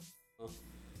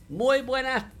Muy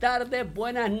buenas tardes,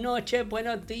 buenas noches,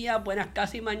 buenos días, buenas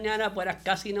casi mañanas, buenas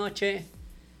casi noches,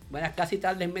 buenas casi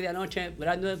tardes, medianoche,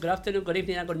 good afternoon, good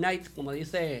evening, good night, como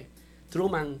dice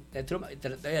Truman,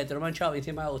 Truman Show. A mí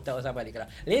siempre me ha gustado esa película.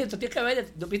 Lili, tú tienes que ver,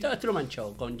 ¿tú has visto The Truman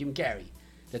Show con Jim Carrey?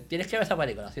 Tienes que ver esa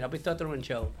película. Si no has visto The Truman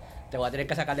Show, te voy a tener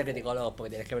que sacar de criticólogos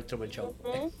porque tienes que ver Truman Show.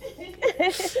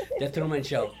 The Truman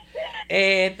Show.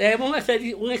 Tenemos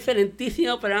un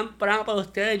excelentísimo programa para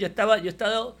ustedes. Yo he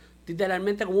estado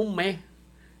literalmente como un mes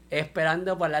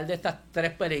esperando para hablar de estas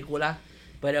tres películas,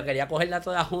 pero quería cogerlas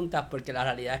todas juntas porque la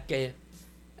realidad es que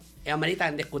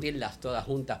ameritan discutirlas todas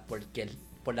juntas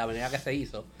por la manera que se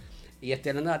hizo. Y estoy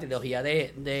hablando de la trilogía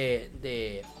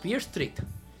de Fear Street,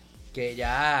 que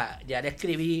ya le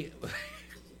escribí.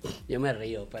 Yo me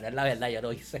río, pero es la verdad, yo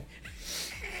lo hice.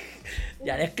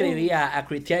 Ya le escribí a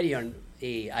Criterion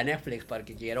y a Netflix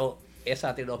porque quiero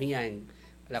esa trilogía en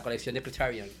la colección de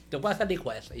Criterion. Tú puedes hacer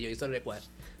request, y yo hice el request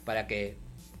para que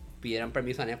pidieran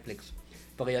permiso a Netflix.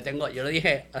 Porque yo lo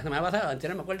dije la semana pasada, antes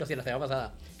no me acuerdo si la semana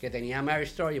pasada, que tenía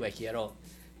Marriage Story, pues quiero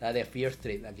la de Fear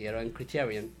Street, la quiero en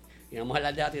Criterion. Y vamos a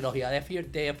hablar de la trilogía de Fear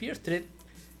Street,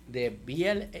 de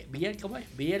Biel, ¿cómo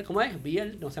es?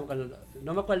 Biel,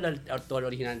 no me acuerdo el autor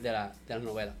original de la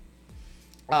novela.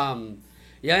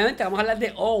 Y obviamente vamos a hablar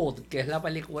de Old, que es la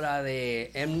película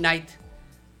de M. Night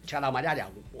Shyamalan,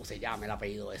 o se llama el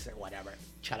apellido ese, whatever,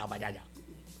 Shyamalan,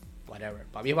 whatever.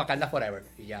 Para mí es Wakanda Forever,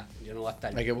 y ya, yo no voy a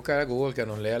estar. Hay que buscar a Google que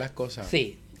nos lea las cosas.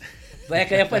 Sí, pues es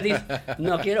que después dice,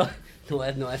 no voy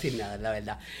a decir nada, la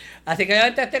verdad. Así que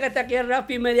obviamente que está aquí en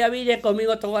Rappi Mediavilla,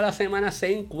 conmigo toda la semana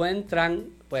se encuentran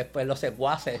pues los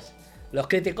secuaces, los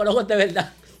criticólogos de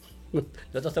verdad.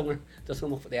 Nosotros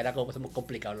somos de ahora como somos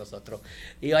complicados nosotros.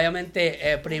 Y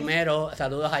obviamente primero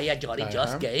saludos ahí a Jolly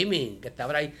Just Gaming, que está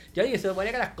por ahí. Jolly, se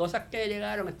supone que las cosas que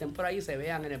llegaron estén por ahí y se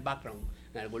vean en el background,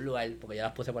 en algún lugar, porque ya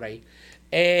las puse por ahí.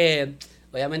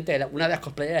 Obviamente una de las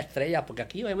cosplayers estrellas, porque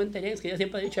aquí obviamente James, que yo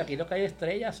siempre he dicho, aquí lo que hay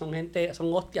estrellas son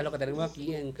hostias lo que tenemos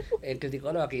aquí en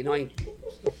Criticólogo. Aquí no hay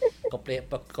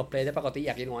cosplay de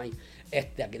pacotilla, aquí no hay.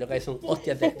 Aquí lo que hay son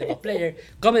hostias de cosplayer.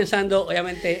 Comenzando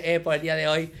obviamente por el día de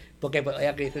hoy, porque pues,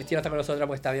 Cristina está con nosotros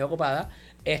porque está bien ocupada,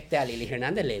 a Lili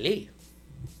Hernández. Lili.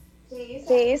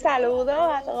 Sí, saludos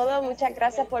a todos, muchas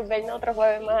gracias por vernos otro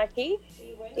jueves más aquí.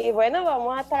 Y bueno,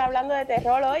 vamos a estar hablando de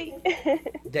terror hoy.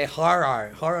 De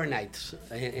Horror Nights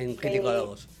en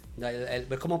Criticólogos.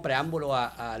 Es como preámbulo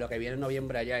a lo que viene en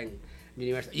noviembre allá en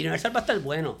Universal. Universal va a estar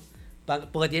bueno,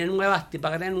 porque tienen nuevas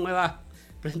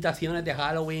presentaciones de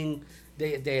Halloween,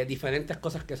 de diferentes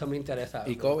cosas que son muy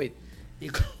interesantes. Y COVID.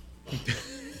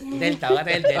 Delta, va a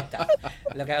tener Delta.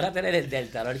 Lo que va a tener es el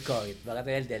Delta, no el COVID. Va a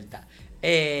tener el Delta.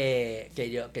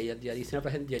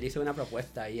 Yo hice una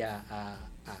propuesta ahí a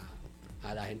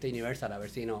la gente de Universal a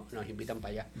ver si nos invitan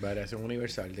para allá. Variación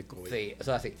universal de COVID. Sí,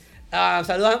 eso es así.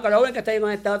 Saludos a Colombia, que está ahí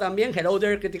conectado también. Hello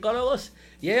there, criticólogos.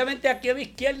 Y obviamente aquí a mi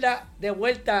izquierda, de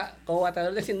vuelta como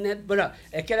bateador designado. Bueno,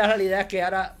 es que la realidad es que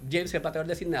ahora James es bateador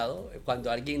designado.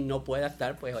 Cuando alguien no pueda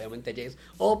estar, pues obviamente James.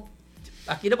 O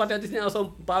aquí los bateadores designados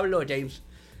son Pablo o James.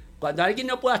 Cuando alguien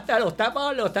no pueda estar, o está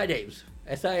Pablo o está James.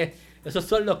 Esos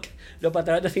son los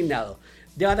bateadores designados.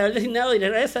 De bateador designado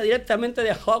regresa directamente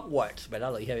de Hogwarts,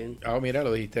 ¿verdad? Lo dije bien. Mira,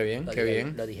 lo dijiste bien, qué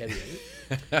bien. Lo dije bien.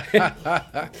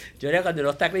 Yo creo que cuando no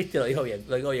está Christy lo digo bien.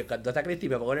 Cuando está Christy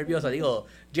me pongo nervioso, digo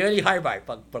Jerry Harvard,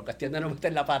 por cuestión de no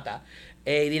meter la pata.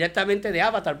 Directamente de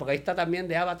Avatar, porque ahí está también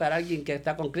de Avatar alguien que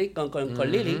está con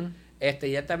Lily.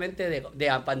 Directamente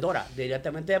de Pandora.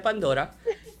 Directamente de Pandora.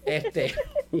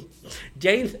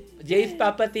 James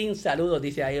Palpatine, saludos,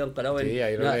 dice ahí Don Colover. Sí,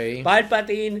 ahí lo leí.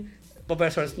 Palpatine,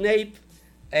 Profesor Snape,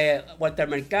 Walter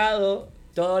Mercado,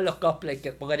 todos los cosplays,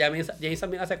 porque James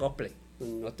también hace cosplay.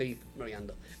 No estoy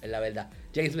bromeando, es la verdad.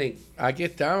 James Lynn. Aquí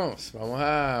estamos. Vamos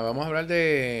a hablar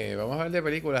de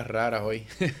películas raras hoy.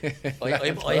 Hoy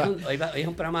es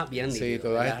un programa bien nítido. Sí,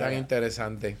 todas están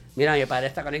interesantes. Mira, mi padre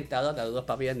está conectado, saludos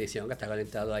papi bendición, que está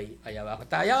conectado ahí abajo.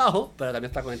 Está allá abajo, pero también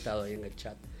está conectado ahí en el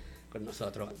chat con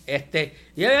nosotros.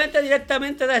 Y obviamente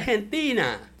directamente de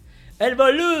Argentina, el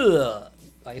boludo.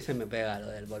 Ahí se me pega lo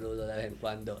del boludo de vez en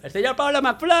cuando. El señor Pablo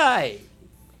McFly.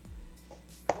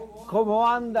 ¿Cómo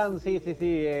andan? Sí.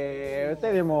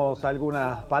 Tenemos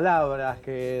algunas palabras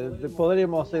que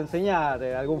podremos enseñar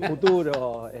en algún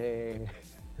futuro.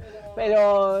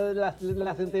 pero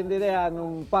las entenderán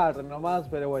un par nomás,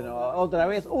 pero bueno, otra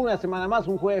vez, una semana más,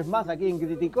 un jueves más aquí en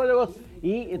Criticólogos,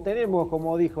 y tenemos,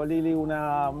 como dijo Lili,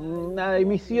 una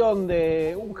emisión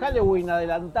de un Halloween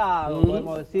adelantado,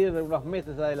 podemos decir, de unos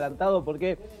meses adelantado,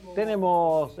 porque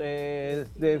tenemos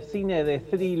de cine de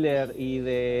thriller y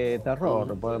de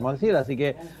terror, podemos decir, así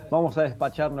que vamos a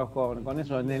despacharnos con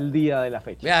eso en el día de la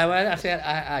fecha. Mira, voy a hacer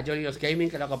a Jolios Gaming,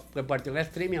 que lo compartió en el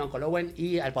stream, y a Uncle Owen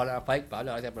y al Pablo Pike.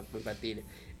 Pablo, gracias por compartir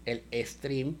el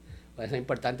stream. Por eso es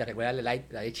importante, recuerda darle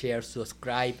like, darle share,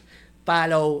 subscribe,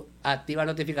 follow, activa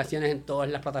notificaciones en todas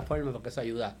las plataformas, porque eso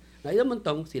ayuda. Nos ayuda un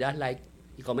montón si das like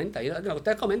y comenta.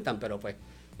 Ustedes comentan, pero pues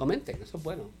comenten, eso es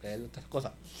bueno, que es otras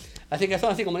cosas. Así que eso,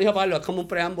 así como dijo Pablo, es como un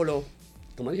preámbulo,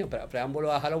 como dijo,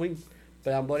 preámbulo a Halloween,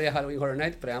 preámbulo a Halloween Horror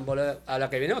Night, preámbulo a lo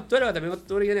que viene en octubre, que también en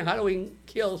octubre viene Halloween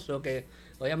Kills, lo que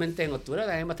obviamente en octubre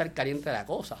también va a estar caliente la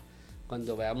cosa,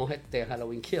 cuando veamos este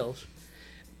Halloween Kills.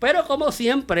 Pero como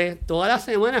siempre, todas las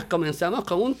semanas comenzamos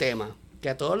con un tema que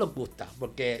a todos nos gusta,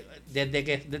 porque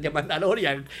desde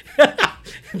Mandalorian,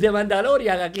 de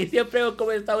Mandalorian, aquí siempre hemos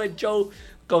comenzado el show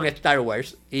con Star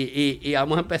Wars, y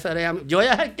vamos a empezar yo voy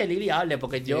a dejar que Lili hable,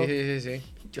 porque yo... Sí.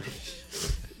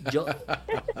 Yo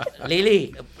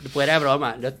Lili, fuera de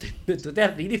broma,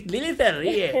 Lili se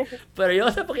ríe, pero yo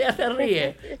no sé por qué ella se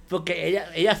ríe, porque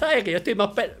ella sabe que yo estoy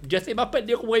más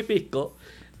perdido como el pisco.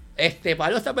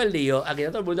 Pablo está perdido, aquí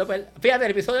todo el mundo Fíjate,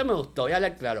 el episodio me gustó, voy a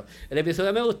hablar claro. El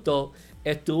episodio me gustó,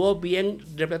 estuvo bien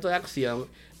repleto de acción.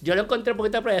 Yo lo encontré un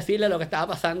poquito predecible lo que estaba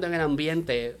pasando en el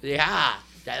ambiente. Dije,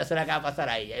 ya yo sé lo que va a pasar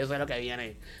ahí, ya yo sé lo que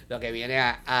viene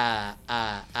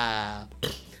a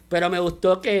Pero me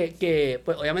gustó que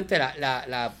pues obviamente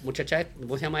la muchacha,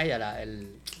 ¿cómo se llama ella?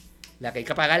 La que hay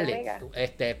que pagarle,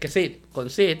 que Sid, con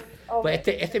Sid, okay. Pues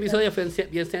este episodio fue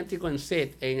bien céntrico en Sid,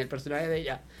 en el personaje de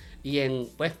ella, y en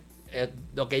pues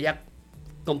lo que ella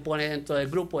compone dentro del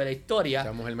grupo de la historia.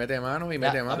 Esa mujer mete mano y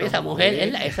mete mano. Esa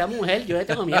mujer yo le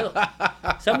tengo miedo.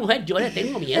 Esa mujer yo le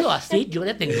tengo miedo, así yo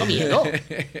le tengo miedo.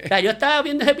 O sea, yo estaba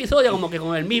viendo ese episodio como que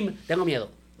con el meme, tengo miedo.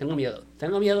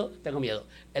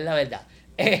 Es la verdad.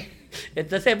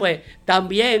 Entonces, pues,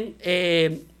 también,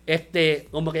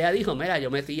 como que ella dijo, mira, yo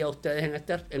metí a ustedes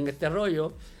en este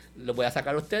rollo, los voy a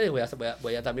sacar a ustedes,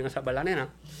 voy a también a salvar a la nena.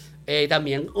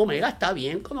 También Omega está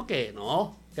bien, como que,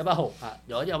 no, ¿qué pasó?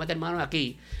 Yo voy a meter mano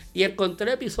aquí. Y encontré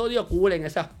el episodio cool en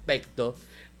ese aspecto,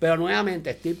 pero nuevamente,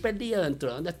 estoy perdido dentro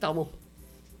de donde estamos.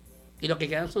 Y lo que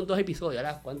quedan son 2 episodios,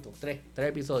 ¿verdad? ¿Cuántos? 3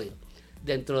 episodios.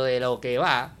 Dentro de lo que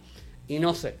va, y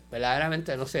no sé,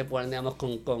 verdaderamente no sé por dónde vamos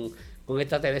con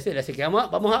esta TV serie. Así que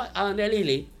vamos a darle a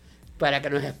Lili para que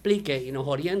nos explique y nos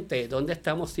oriente dónde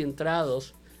estamos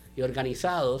centrados y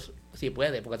organizados, si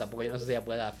puede, porque tampoco yo no sé si ella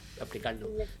pueda explicarnos.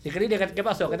 Así que Lili, ¿qué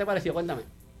pasó? ¿Qué te pareció? Cuéntame.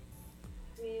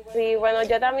 Sí, bueno,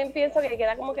 yo también pienso que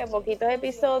queda como que poquitos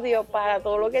episodios para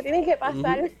todo lo que tiene que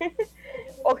pasar,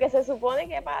 o que se supone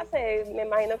que pase. Me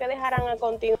imagino que dejarán a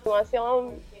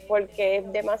continuación porque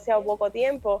es demasiado poco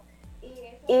tiempo.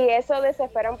 Y eso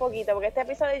desespera un poquito, porque este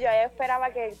episodio yo ya esperaba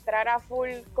que entrara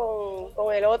full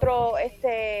con el otro,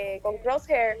 con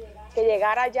Crosshair, que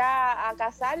llegara ya a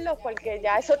cazarlos, porque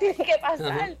ya eso tiene que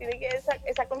pasar,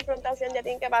 esa confrontación ya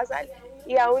tiene que pasar,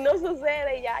 y aún no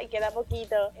sucede y queda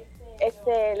poquito.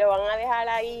 Lo van a dejar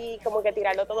ahí, como que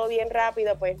tirarlo todo bien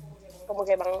rápido, pues como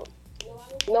que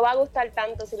no va a gustar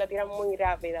tanto si lo tiran muy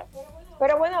rápido.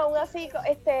 Pero bueno, aún así,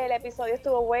 el episodio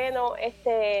estuvo bueno.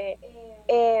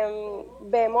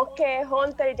 Vemos que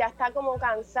Hunter ya está como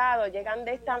cansado, llegan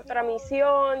de esta otra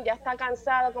misión, ya está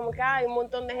cansado, como que hay un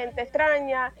montón de gente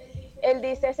extraña. Él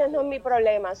dice, ese no es mi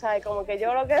problema, ¿sabes? Como que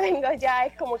yo lo que vengo ya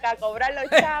es como que a cobrar los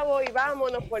chavos y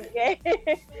vámonos, porque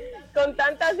con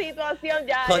tanta situación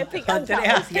ya estoy cansado.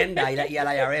 Hunter es Hacienda y a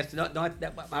la IRS, no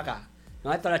acá,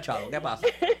 no está los chavos, ¿qué pasa?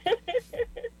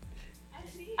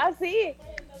 Así,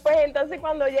 pues entonces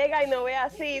cuando llega y no ve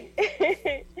así...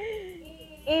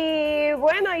 Y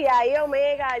bueno, y ahí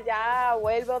Omega ya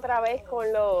vuelve otra vez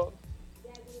con lo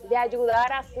de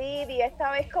ayudar a Sid, y esta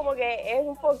vez como que es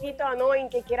un poquito annoying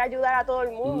que quiere ayudar a todo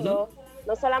el mundo,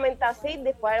 no solamente a Sid,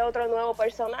 después hay otro nuevo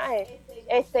personaje.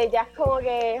 Ya es como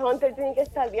que Hunter tiene que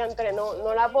estar diantre,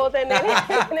 no la puedo tener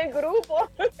en el grupo.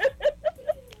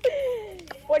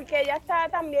 Porque ella está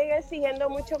también exigiendo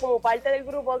mucho como parte del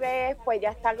grupo que es, pues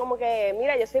ya está como que,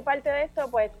 mira, yo soy parte de esto,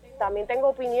 pues también tengo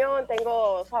opinión,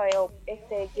 ¿sabes?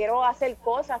 Quiero hacer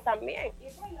cosas también.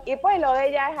 Y pues lo de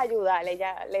ella es ayudar,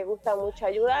 ella le gusta mucho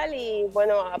ayudar, y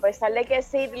bueno, a pesar de que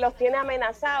Sid los tiene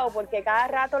amenazados, porque cada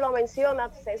rato lo menciona,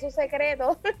 sé su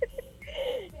secreto,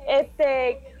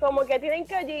 como que tienen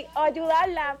que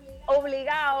ayudarla,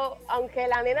 obligado, aunque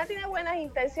la nena tiene buenas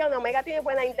intenciones, Omega tiene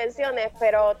buenas intenciones,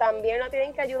 pero también lo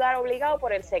tienen que ayudar obligado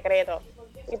por el secreto.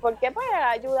 ¿Y por qué? Pues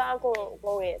ayuda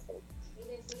con eso.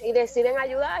 Y deciden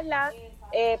ayudarla,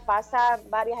 pasa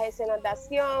varias escenas de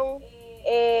acción.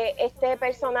 Este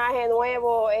personaje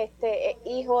nuevo,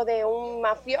 hijo de un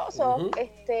mafioso,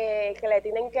 que le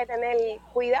tienen que tener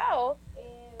cuidado.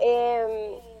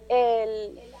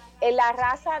 La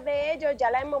raza de ellos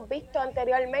ya la hemos visto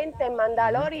anteriormente en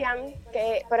Mandalorian,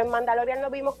 pero en Mandalorian lo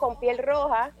vimos con piel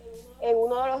roja en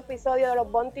uno de los episodios de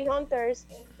los Bounty Hunters.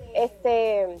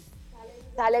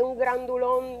 Sale un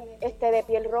grandulón de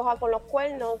piel roja con los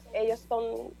cuernos. Ellos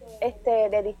son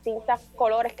de distintos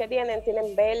colores que tienen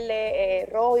verde,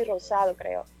 rojo y rosado,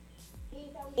 creo.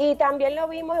 Y también lo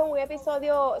vimos en un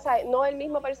episodio, o sea, no el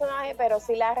mismo personaje, pero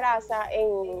sí la raza.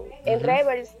 En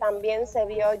Rebels también se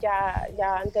vio ya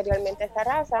anteriormente esta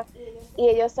raza. Y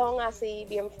ellos son así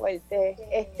bien fuertes.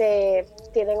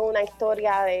 Tienen una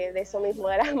historia de eso mismo,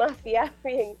 de la mafia,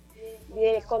 bien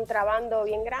contrabando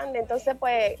bien grande. Entonces,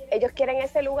 pues, ellos quieren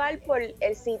ese lugar por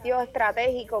el sitio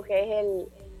estratégico que es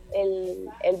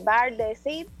el bar de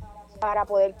Sid, para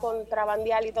poder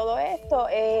contrabandear y todo esto.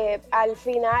 Al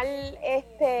final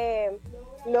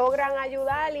logran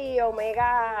ayudar y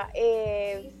Omega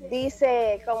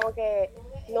dice como que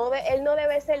él no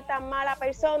debe ser tan mala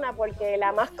persona porque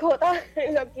la mascota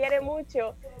lo quiere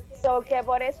mucho, que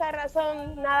por esa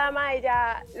razón nada más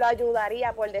ella lo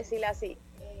ayudaría, por decirlo así.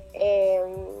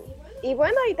 Y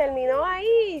bueno, y terminó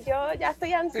ahí. Yo ya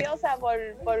estoy ansiosa por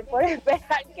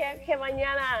esperar que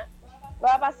mañana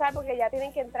va a pasar, porque ya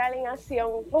tienen que entrar en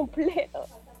acción completo.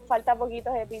 Falta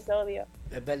poquitos episodios.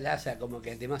 Es verdad, o sea, como que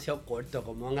es demasiado corto.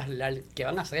 ¿Cómo van a arreglar? ¿Qué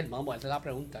van a hacer? Vamos, esa es la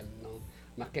pregunta. No,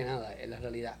 más que nada, es la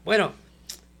realidad. Bueno,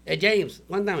 James,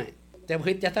 cuéntame. Te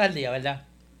fuiste hasta el día, ¿verdad?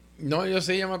 No, yo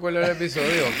sí, yo me acuerdo del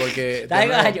episodio, porque...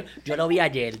 Yo lo vi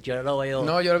ayer, yo no lo veo...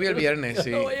 No, yo lo vi el viernes,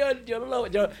 sí. Yo no lo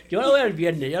veo el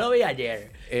viernes, yo lo vi ayer.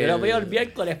 Yo lo veo el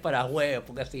miércoles para jueves,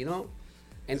 porque si no...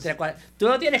 Tú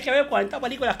no tienes que ver 40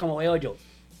 películas como veo yo.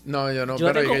 No, yo no.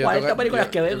 Yo tengo 40 películas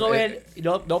que vengo a ver y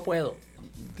no puedo.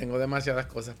 Tengo demasiadas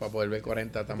cosas para poder ver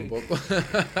 40 tampoco.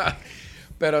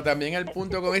 Pero también el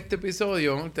punto con este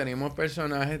episodio, tenemos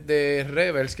personajes de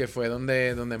Rebels, que fue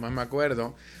donde más me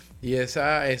acuerdo. Y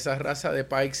esa raza de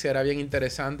Pikes era bien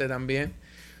interesante también.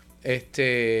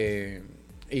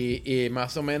 Y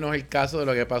más o menos el caso de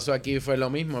lo que pasó aquí fue lo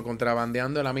mismo,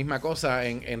 contrabandeando la misma cosa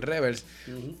en Rebels.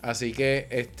 Así que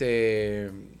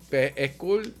es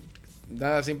cool.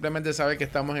 Nada, simplemente saber que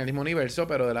estamos en el mismo universo,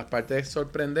 pero de las partes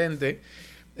sorprendentes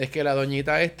es que la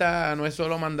doñita esta no es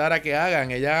solo mandar a que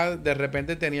hagan, ella de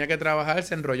repente tenía que trabajar,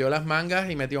 se enrolló las mangas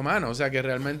y metió mano. O sea que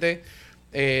realmente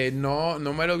no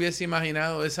me lo hubiese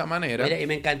imaginado de esa manera. Mira, y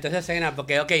me encantó esa escena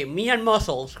porque, me and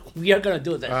muscles, we are gonna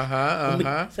do this.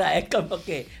 Ajá. O sea, es como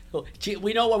que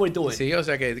we know what we're doing. Sí, o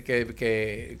sea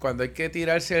que cuando hay que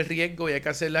tirarse el riesgo y hay que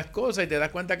hacer las cosas y te das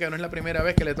cuenta que no es la primera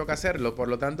vez que le toca hacerlo. Por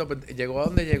lo tanto, pues, llegó a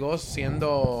donde llegó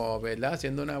siendo, ¿verdad?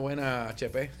 Siendo una buena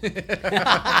HP.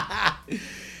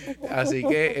 Así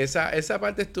que esa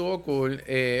parte estuvo cool.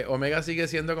 Omega sigue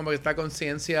siendo como que esta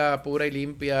conciencia pura y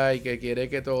limpia y que quiere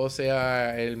que todo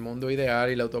sea el mundo ideal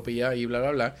y la utopía y bla,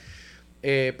 bla, bla.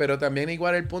 Pero también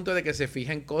igual el punto de que se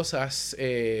fija en cosas,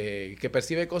 que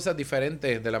percibe cosas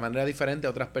diferentes, de la manera diferente a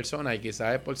otras personas, y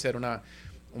quizás es por ser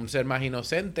un ser más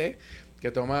inocente, que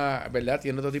toma, ¿verdad?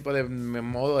 Tiene otro tipo de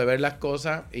modo de ver las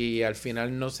cosas y al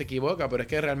final no se equivoca, pero es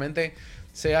que realmente,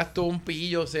 seas tú un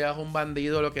pillo, seas un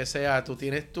bandido, lo que sea, tú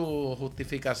tienes tus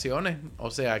justificaciones,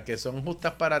 o sea, que son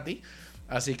justas para ti.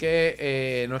 Así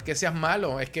que no es que seas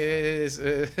malo, es que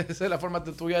esa es la forma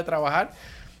tuya de trabajar.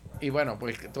 Y bueno,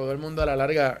 pues todo el mundo a la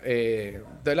larga,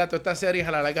 todas estas series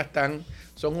a la larga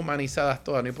son humanizadas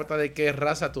todas, no importa de qué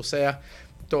raza tú seas,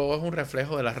 todo es un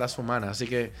reflejo de la raza humana. Así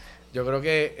que yo creo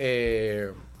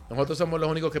que nosotros somos los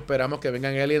únicos que esperamos que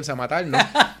vengan aliens a matarnos,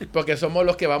 porque somos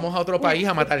los que vamos a otro país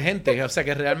a matar gente. O sea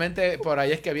que realmente por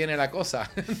ahí es que viene la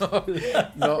cosa.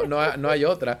 No hay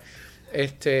otra.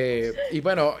 Y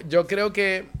bueno, yo creo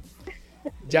que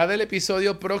ya del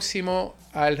episodio próximo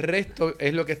al resto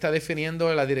es lo que está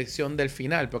definiendo la dirección del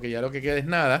final, porque ya lo que queda es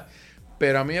nada.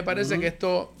 Pero a mí me parece que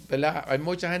esto, ¿verdad? Hay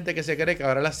mucha gente que se cree que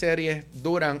ahora las series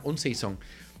duran un season.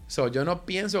 Yo no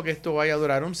pienso que esto vaya a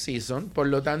durar un season, por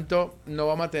lo tanto no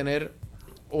vamos a tener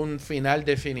un final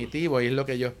definitivo y es lo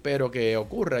que yo espero que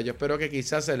ocurra. Yo espero que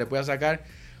quizás se le pueda sacar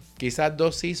quizás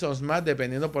 2 seasons más,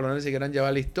 dependiendo por dónde se quieran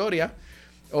llevar la historia,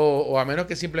 o a menos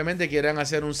que simplemente quieran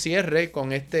hacer un cierre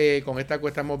con esta que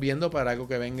estamos viendo para algo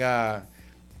que venga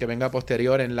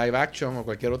posterior en live action o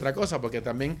cualquier otra cosa, porque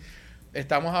también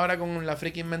estamos ahora con la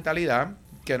freaking mentalidad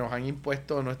que nos han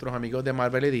impuesto nuestros amigos de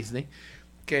Marvel y Disney,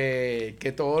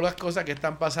 que todas las cosas que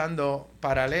están pasando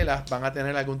paralelas van a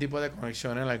tener algún tipo de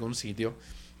conexión en algún sitio.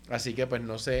 Así que pues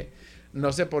no sé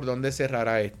por dónde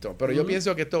cerrará esto. Pero yo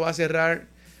pienso que esto va a cerrar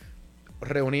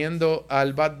reuniendo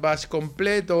al Bad Batch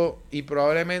completo y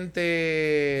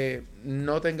probablemente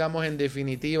no tengamos en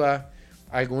definitiva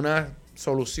alguna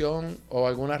solución o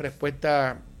alguna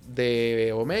respuesta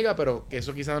de Omega, pero que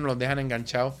eso quizás nos los dejan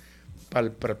enganchados para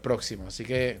el próximo. Así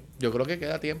que yo creo que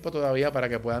queda tiempo todavía para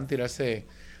que puedan tirarse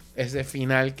ese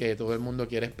final que todo el mundo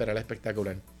quiere esperar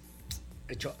espectacular.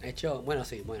 Hecho, bueno,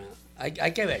 sí, bueno,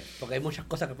 hay que ver, porque hay muchas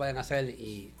cosas que pueden hacer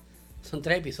y son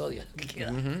 3 episodios lo que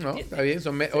quedan. No, está bien,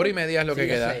 son hora y media es lo que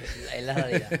queda. Es la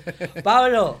realidad.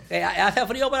 Pablo, ¿hace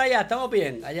frío por allá? ¿Estamos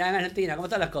bien? Allá en Argentina, ¿cómo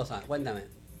están las cosas? Cuéntame.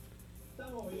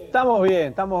 Estamos bien,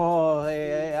 estamos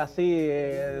así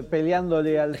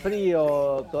peleándole al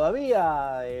frío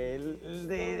todavía.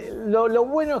 Lo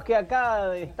bueno es que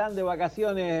acá están de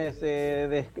vacaciones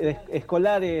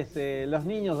escolares los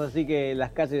niños, así que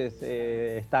las calles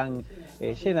están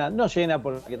llenas, no llenas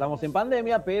porque estamos en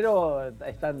pandemia, pero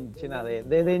están llenas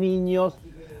de niños.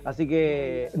 Así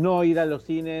que no ir a los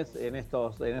cines en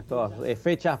estas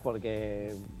fechas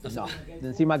porque no,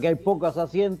 encima que hay pocos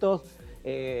asientos.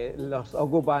 Los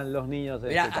ocupan los niños.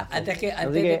 Mira, antes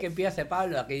de que empiece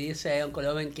Pablo, aquí dice Uncle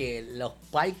Owen que los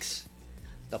Pikes,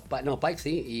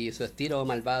 sí, y su estilo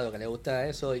malvado, que le gusta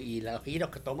eso, y los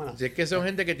giros que toman. Si es que son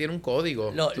gente que tiene un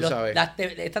código, tú sabes.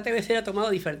 Esta TV serie ha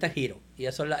tomado diferentes giros, y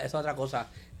eso es otra cosa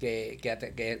que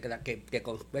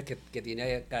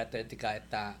tiene característica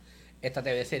esta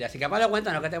TV serie. Así que Pablo,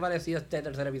 cuéntanos, ¿qué te ha parecido este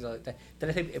tercer episodio,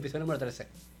 episodio número 13?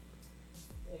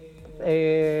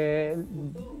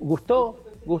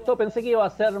 Gustó, pensé que iba a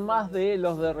ser más de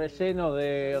los de relleno,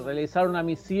 de realizar una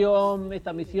misión.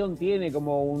 Esta misión tiene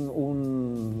como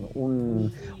un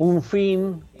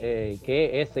fin,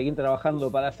 que es seguir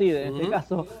trabajando para Sid en este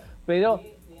caso, pero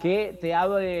que te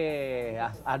abre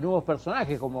a nuevos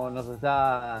personajes, como nos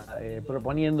está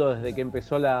proponiendo desde que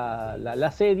empezó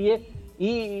la serie,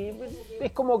 y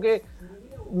es como que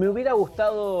me hubiera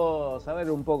gustado saber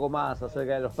un poco más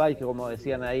acerca de los Pikes, como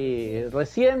decían ahí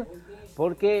recién,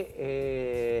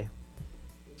 porque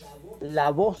la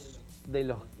voz de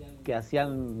los que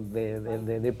hacían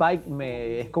de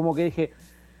Pike es como que dije,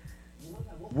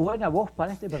 buena voz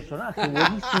para este personaje,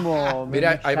 buenísimo.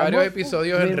 Mira, hay varios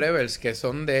episodios en Rebels que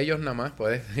son de ellos nada más,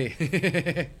 puedes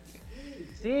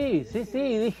Sí,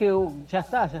 dije, ya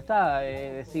está,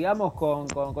 sigamos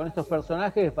con estos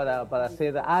personajes para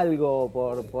hacer algo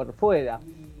por fuera.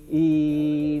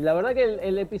 Y la verdad que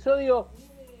el episodio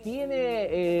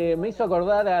me hizo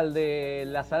acordar al de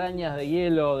las arañas de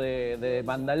hielo de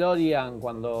Mandalorian,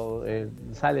 cuando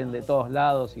salen de todos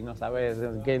lados y no sabes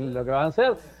qué es lo que van a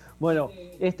hacer. Bueno,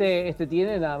 este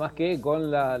tiene nada más que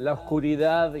con la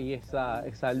oscuridad y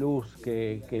esa luz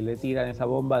que le tiran, esa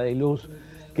bomba de luz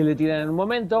que le tiran en un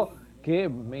momento, que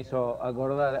me hizo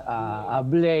acordar a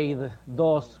Blade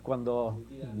 2 cuando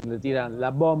le tiran la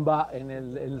bomba en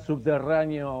el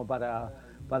subterráneo para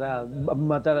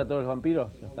matar a todos los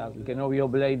vampiros. El que no vio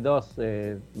Blade 2,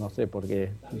 no sé,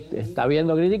 porque está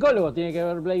viendo Criticólogos, tiene que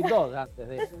ver Blade 2 antes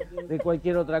de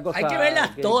cualquier otra cosa. Hay que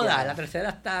verlas todas, la tercera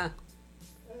está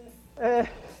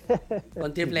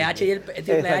con Triple H y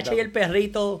el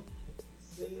perrito.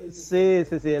 Sí,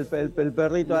 el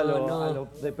perrito a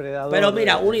los depredadores. Pero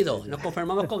mira, 1 y 2, nos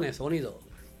conformamos con eso, 1 y 2.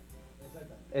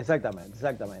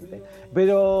 Exactamente.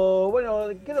 Pero bueno,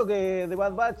 creo que The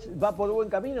Bad Batch va por buen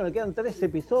camino, le quedan 3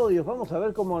 episodios, vamos a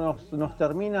ver cómo nos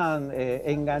terminan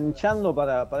enganchando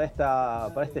para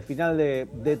este final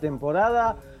de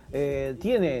temporada.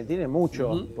 Tiene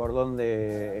mucho por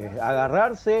donde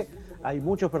agarrarse. Hay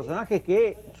muchos personajes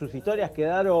que sus historias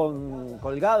quedaron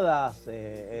colgadas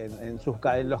en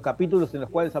los capítulos en los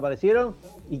cuales aparecieron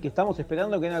y que estamos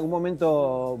esperando que en algún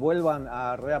momento vuelvan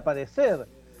a reaparecer.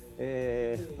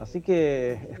 Así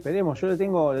que esperemos, yo le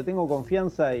tengo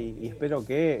confianza y espero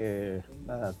que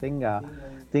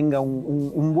tenga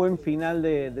un buen final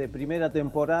de primera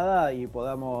temporada y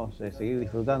podamos seguir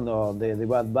disfrutando de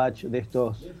Bad Batch,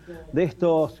 de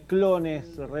estos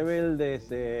clones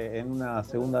rebeldes en una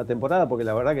segunda temporada, porque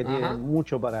la verdad que tienen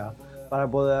mucho para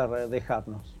poder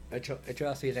dejarnos. Hecho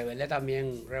así, Rebelde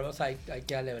también, Rebels hay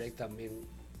que darle break también,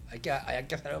 hay que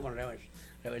hacer algo con Rebels.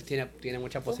 Rebels tiene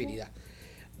mucha posibilidad.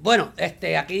 Bueno,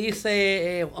 aquí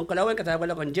dice Uncle Owen que está de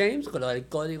acuerdo con James, con lo del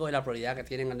código y la prioridad que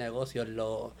tienen en el negocio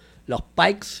los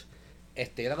Pikes. Yo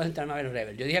tengo que sentarme a ver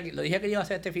Rebel. Lo dije que iba a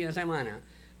hacer este fin de semana,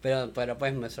 pero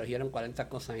pues me surgieron 40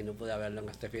 cosas y no pude verlo en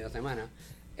este fin de semana.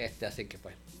 Así que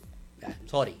pues,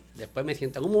 Sorry. Después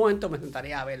en un momento me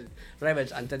sentaré a ver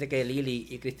Rebels antes de que Lily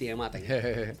y Christy me maten.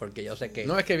 Porque yo sé que...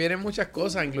 No, es que vienen muchas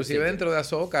cosas, inclusive dentro de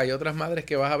Ahsoka y otras madres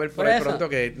que vas a ver por Por ahí eso. pronto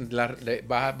que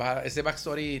ese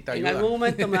backstory te En ayuda. algún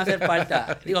momento me hace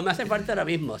falta. Digo, me hace falta ahora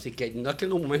mismo. Así que no es que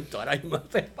en un momento, ahora mismo me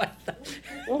hace falta.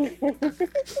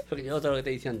 Porque yo sé lo que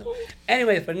estoy diciendo.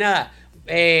 Anyways, pues nada.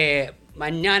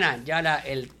 Mañana ya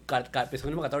el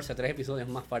episodio número 14, 3 episodios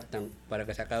más faltan para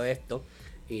que se acabe esto.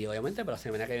 Y obviamente para la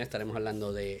semana que viene estaremos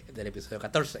hablando del episodio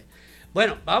 14.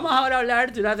 Bueno, vamos ahora a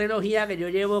hablar de una trilogía que yo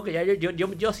llevo, que ya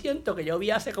yo siento que yo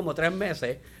vi hace como 3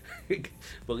 meses.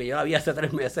 Porque yo la vi hace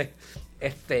 3 meses.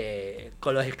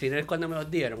 Con los screeners cuando me los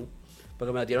dieron.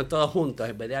 Porque me los dieron todos juntos.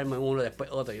 En vez de darme uno, después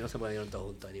otro. Yo no sé por qué me dieron todos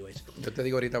juntos. Anyways. Yo te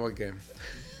digo ahorita por qué.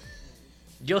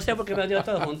 Yo sé por qué me los dieron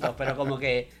todos juntos. Pero como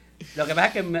que... Lo que pasa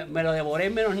es que me lo devoré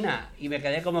en menos nada. Y me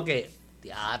quedé como que...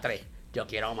 Teatre, yo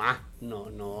quiero más.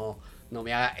 No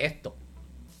me haga esto.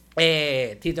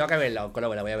 Sí, tengo que verla, la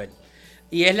voy a ver.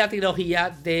 Y es la trilogía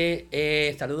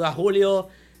de saludos a Julio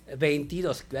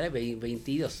 22, ¿vale?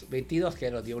 22, que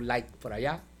nos dio un like por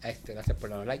allá. Gracias por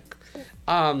los like.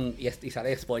 Y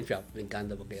sale SpongeBob, me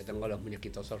encanta porque yo tengo los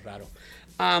muñequitos esos raros.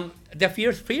 The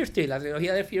Fear Street, la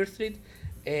trilogía de Fear Street,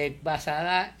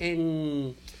 basada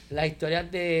en las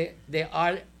historias de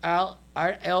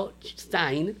R.L.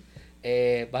 Stein.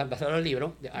 Basado en los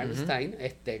libros de Einstein,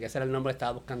 que ese era el nombre que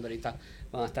estaba buscando ahorita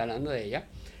cuando estaba hablando de ella.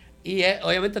 Y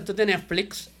obviamente esto es de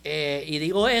Netflix. Y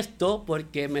digo esto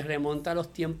porque me remonta a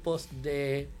los tiempos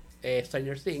de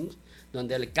Stranger Things,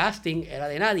 donde el casting era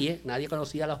de nadie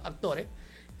conocía a los actores,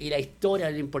 y la historia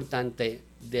era lo importante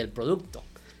del producto.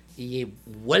 Y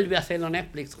vuelve a hacerlo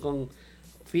Netflix con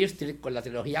Fear Street, con la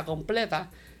trilogía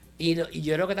completa. Y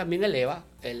yo creo que también eleva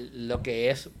lo que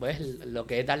es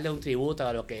darle un tributo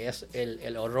a lo que es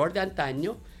el horror de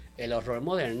antaño, el horror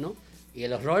moderno y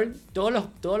el horror, todos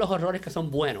los horrores que son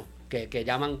buenos, que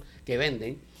llaman, que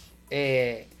venden.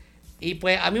 Y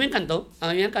pues a mí me encantó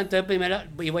el primero.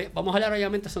 Vamos a hablar,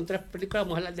 obviamente, son 3 películas,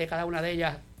 vamos a hablar de cada una de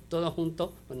ellas todos juntos,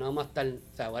 pues no vamos a estar, o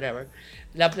sea, whatever.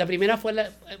 La primera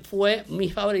fue mi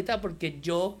favorita porque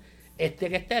yo, que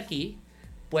esté aquí,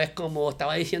 pues como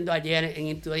estaba diciendo ayer en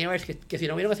Into the Universe, que si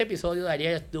no vieron ese episodio de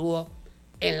ayer, estuvo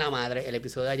en la madre, el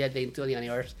episodio de ayer de Into the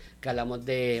Universe, que hablamos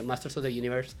de Masters of the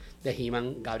Universe, de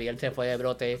He-Man. Gabriel se fue de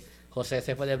brote, José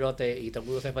se fue de brote, y todo el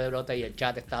mundo se fue de brote, y el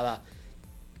chat estaba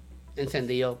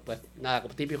encendido, pues nada,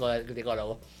 típico del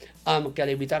criticólogo. Que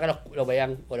les invito a que lo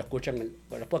vean o lo escuchen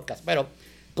por los podcasts. Pero,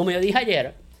 como yo dije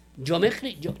ayer, yo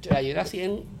nací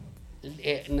en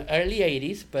early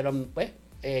 80s, pero pues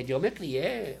yo me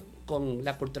crié con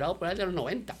la cultura popular de los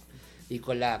 90 y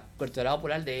con la cultura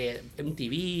popular de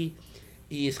MTV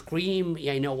y Scream y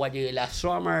I Know What You Did Last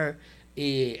Summer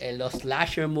y los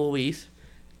slasher movies,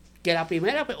 que la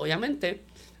primera, pues, obviamente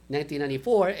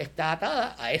 1994 está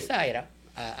atada a esa era,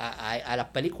 a las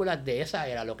películas de esa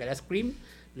era, lo que era Scream,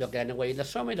 lo que era I Know What You Did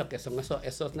Last Summer, lo que son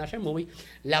esos slasher movies.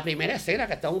 La primera escena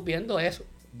que estamos viendo es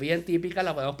bien típica,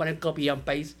 la podemos poner copy and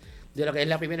paste de lo que es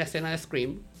la primera escena de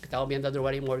Scream, que estamos viendo a Drew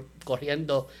Barrymore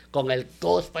corriendo con el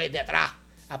Ghostface detrás,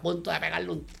 a punto de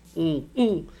pegarle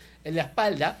un en la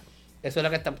espalda. Eso es lo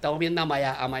que estamos viendo a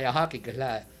Maya Hawke, que es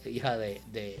la hija de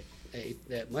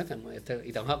Ethan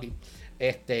Hawke.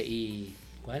 Y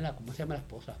 ¿cuál es ¿cómo se llama la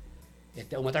esposa?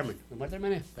 Uma Thurman. Uma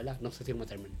Thurman es, ¿verdad? No sé si Uma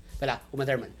Thurman. ¿Verdad? Uma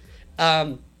Thurman.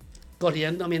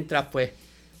 Corriendo mientras, pues,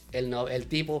 el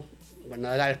tipo, bueno,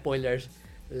 no dar spoilers,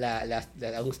 le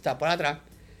da un stop por atrás.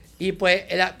 Y pues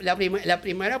la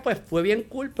primera pues fue bien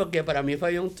cool porque para mí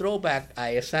fue un throwback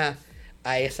a esa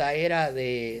era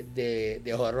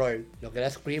de horror, lo que era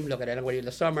Scream, lo que era What You Did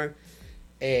Last Summer,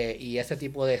 y ese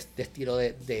tipo de estilo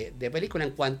de película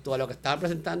en cuanto a lo que estaban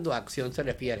presentando a acción se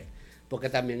refiere, porque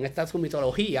también está su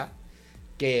mitología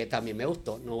que también me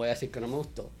gustó, no voy a decir que no me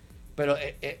gustó, pero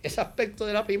ese aspecto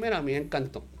de la primera a mí me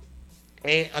encantó.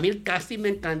 A mí el casting me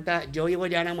encanta. Yo vivo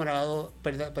ya enamorado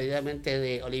perdidamente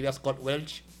de Olivia Scott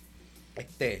Welch,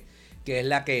 que es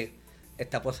la que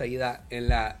está poseída en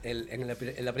la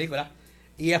película.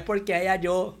 Y es porque a ella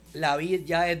yo la vi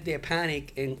ya desde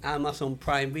Panic en Amazon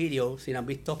Prime Video. Si no han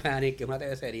visto Panic, que es una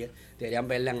TV-serie, deberían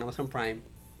verla en Amazon Prime.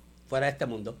 Fuera de este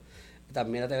mundo,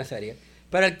 también la TV-serie.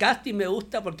 Pero el casting me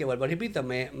gusta porque, vuelvo a repito,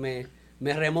 me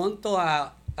remonto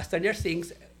a Stranger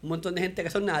Things, un montón de gente que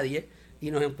son nadie,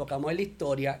 y nos enfocamos en la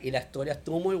historia, y la historia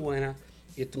estuvo muy buena,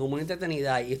 y estuvo muy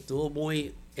entretenida, y estuvo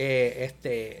muy,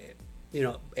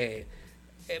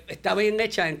 está bien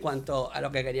hecha en cuanto a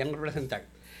lo que querían representar.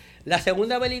 La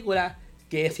segunda película,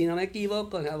 que si no me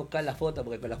equivoco, voy a buscar la foto,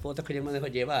 porque con las fotos que yo me dejo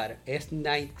llevar, es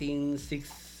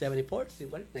 1974,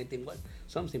 igual, 19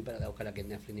 something, pero voy a buscar aquí en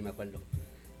Netflix, ni me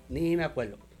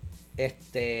acuerdo.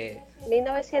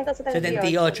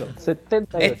 1978.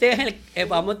 78. Este es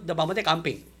vamos de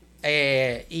camping.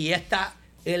 Y esta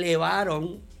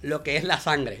elevaron lo que es la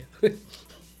sangre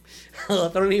a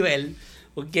otro nivel.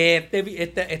 Porque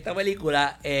esta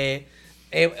película,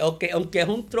 aunque es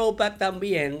un throwback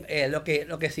también, lo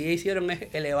que sí hicieron es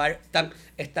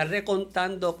estar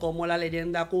recontando cómo la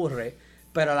leyenda ocurre,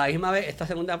 pero a la misma vez esta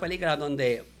segunda película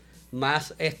donde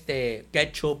más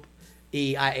ketchup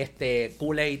y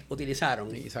Kool-Aid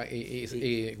utilizaron. Y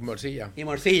morcilla. Y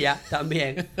morcilla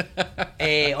también.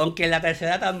 Aunque en la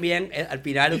tercera también, al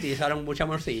final utilizaron mucha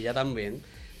morcilla también.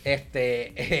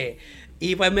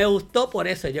 Y pues me gustó por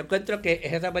eso. Yo encuentro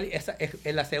que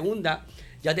en la segunda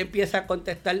ya te empieza a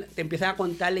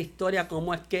contar la historia,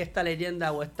 cómo es que esta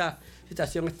leyenda o esta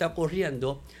situación está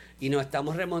ocurriendo, y nos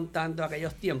estamos remontando a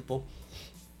aquellos tiempos.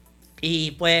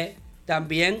 Y pues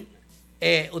también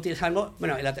utilizando,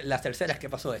 bueno, en las terceras que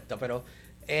pasó esto, pero o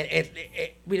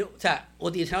sea,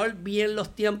 utilizaron bien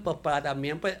los tiempos para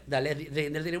también pues darle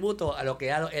tributo a lo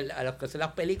que son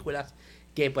las películas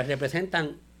que pues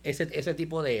representan ese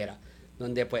tipo de era,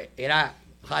 donde pues era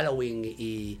Halloween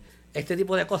y este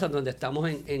tipo de cosas, donde estamos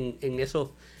en esa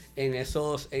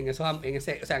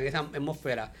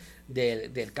atmósfera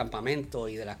del campamento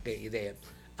y de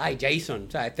Jason.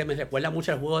 O sea, me recuerda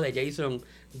mucho al juego de Jason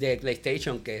de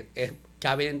PlayStation, que es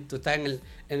tú estás en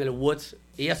el woods,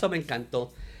 y eso me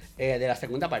encantó de la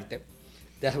segunda parte,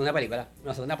 de la segunda película,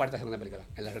 la segunda parte de la segunda película,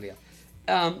 en la realidad.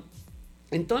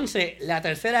 Entonces, la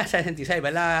tercera es 66,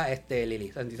 ¿verdad, Lili?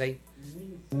 66.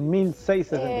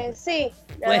 1666. Sí.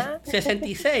 Pues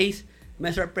 66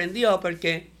 me sorprendió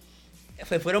porque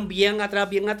fueron bien atrás,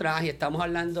 y estamos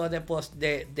hablando de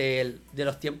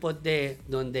los tiempos de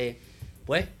donde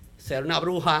pues ser una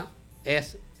bruja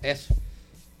es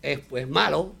pues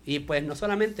malo, y pues no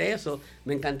solamente eso,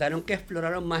 me encantaron que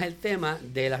exploraron más el tema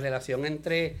de la relación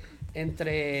entre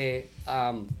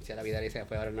si a la vida se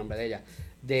fue ahora el nombre de ella,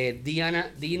 de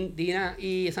Dina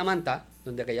y Samantha,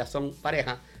 donde que ellas son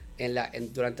pareja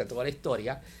durante toda la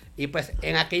historia. Y pues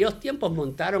en aquellos tiempos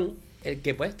montaron el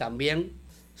que pues también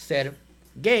ser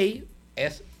gay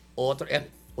es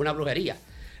una brujería,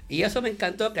 y eso me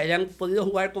encantó, que hayan podido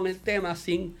jugar con el tema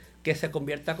sin que se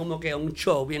convierta como que un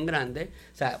show bien grande.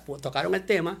 O sea, tocaron el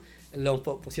tema, lo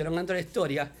pusieron dentro de la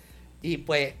historia, y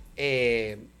pues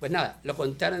nada, lo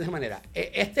contaron de esa manera.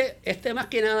 Este más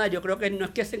que nada, yo creo que no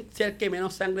es que sea el que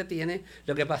menos sangre tiene,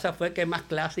 lo que pasa fue que es más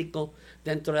clásico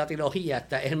dentro de la trilogía,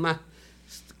 es más,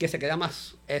 que se queda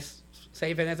más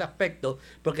safe en ese aspecto,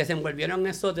 porque se envolvieron en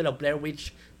eso de los Blair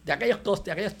Witch, de aquellos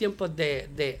tiempos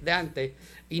de antes,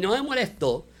 y no me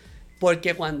molestó,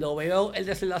 porque cuando veo el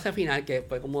desenlace final, que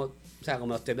fue como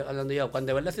estoy hablando yo,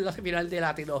 cuando veo el desenlace final de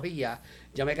la trilogía,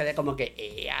 yo me quedé como que,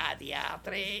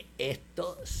 diatre,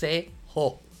 esto se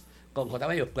con J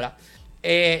mayúscula.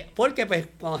 Porque pues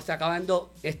cuando está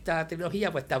acabando esta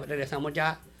trilogía, pues regresamos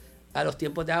ya a los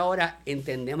tiempos de ahora,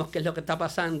 entendemos qué es lo que está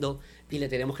pasando, y le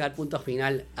tenemos que dar punto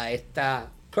final a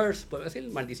esta curse, puedo decir,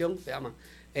 maldición se llama,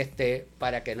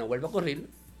 para que no vuelva a ocurrir,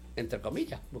 entre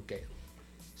comillas, porque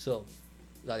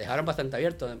la dejaron bastante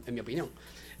abierto, en mi opinión.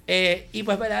 Y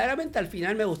pues verdaderamente al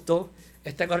final me gustó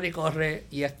este corre y corre,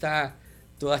 y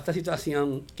toda esta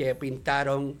situación que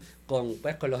pintaron con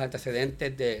los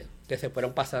antecedentes que se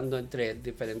fueron pasando entre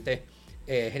diferentes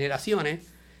generaciones,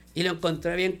 y lo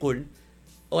encontré bien cool.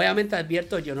 Obviamente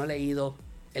advierto, yo no he leído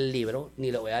el libro,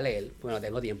 ni lo voy a leer, porque no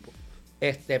tengo tiempo.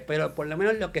 Pero por lo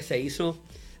menos lo que se hizo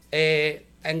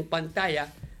en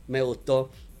pantalla me gustó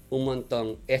un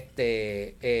montón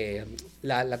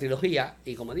la trilogía,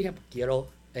 y como dije, pues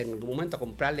quiero en algún momento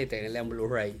comprarla y tenerla en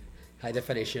Blu-ray High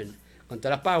Definition con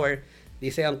todas las power.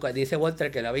 Dice Walter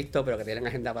que lo ha visto, pero que tienen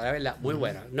agenda para verla, muy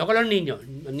buena. No con los niños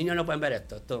no pueden ver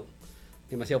esto es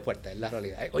demasiado fuerte, es la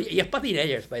realidad. Oye, y es para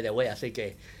teenagers, by the way, así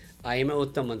que ahí me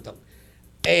gusta un montón.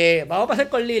 Vamos a pasar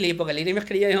con Lili, porque Lili me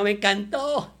escribió y dijo, me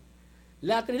encantó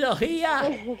la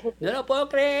trilogía, no lo puedo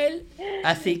creer.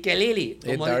 Así que Lili,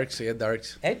 es Darks.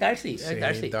 Es Darcy.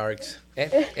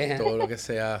 Todo lo que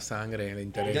sea sangre le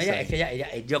interesa.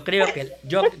 Yo creo que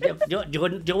yo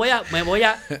me voy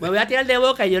a tirar de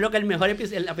boca, y yo creo que el mejor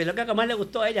episodio, la película que más le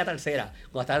gustó a ella, tercera,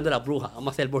 cuando está dando la bruja. Vamos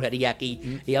a hacer brujería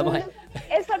aquí y vamos a...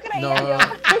 Eso creía yo.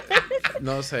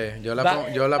 No sé, yo la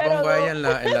pongo a ella en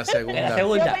la segunda.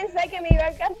 Yo pensé que me iba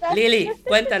a encantar. Lili,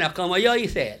 cuéntanos, como yo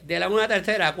hice, de la 1 a la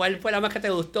tercera, ¿cuál fue la más que te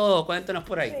gustó? Cuéntanos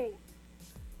por ahí. Sí.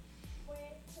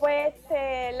 Pues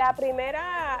la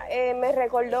primera me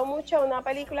recordó mucho a una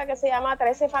película que se llama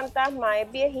 13 Fantasmas.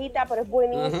 Es viejita, pero es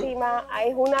buenísima.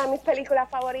 Es una de mis películas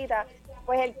favoritas.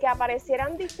 Pues el que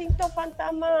aparecieran distintos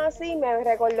fantasmas así me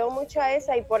recordó mucho a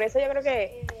esa, y por eso yo creo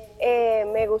que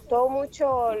Me gustó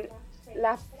mucho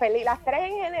las tres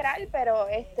en general, pero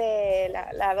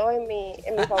la 2 es mi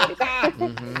favorita.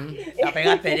 La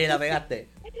pegaste, Jay, la pegaste.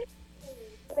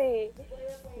 Sí.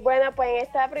 Bueno, pues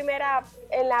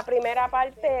en la primera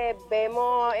parte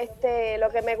vemos, lo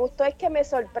que me gustó es que me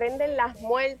sorprenden las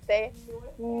muertes.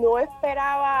 No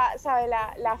esperaba, ¿sabes?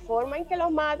 La forma en que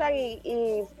los matan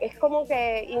y es como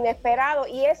que inesperado,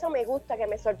 y eso me gusta, que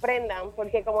me sorprendan,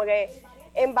 porque como que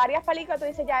en varias películas tú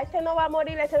dices, ya, este no va a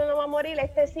morir, este no va a morir,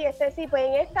 este sí, pues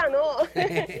en esta no.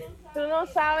 Tú no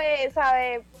sabes,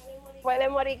 puede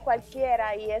morir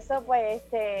cualquiera, y eso pues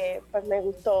me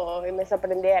gustó y me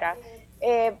sorprendiera.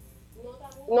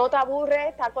 No te aburre,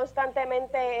 está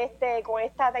constantemente con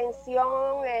esta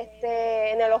tensión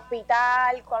en el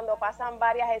hospital, cuando pasan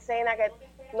varias escenas que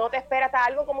no te esperas, está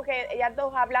algo como que ellas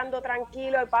dos hablando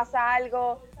tranquilo y pasa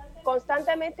algo,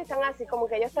 constantemente están así, como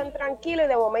que ellos están tranquilos y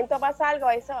de momento pasa algo.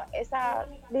 Esa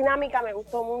dinámica me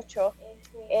gustó mucho.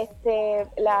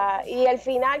 Y el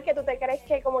final, que tú te crees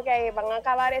que como que van a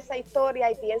acabar esa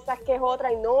historia y piensas que es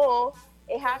otra, y no,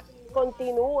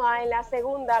 continúa en la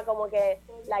segunda, como que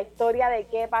la historia de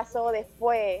qué pasó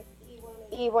después.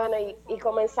 Y bueno, y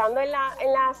comenzando en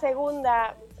la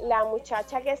segunda, la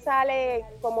muchacha que sale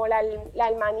como la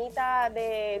hermanita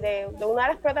de una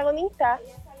de las protagonistas,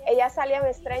 ella salía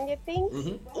en Stranger Things.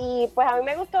 Uh-huh. Y pues a mí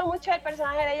me gustó mucho el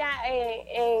personaje de ella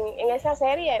en esa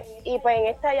serie, y pues en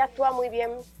esta ella actúa muy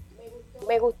bien.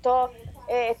 Me gustó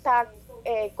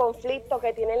conflicto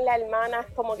que tienen las hermanas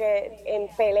como que en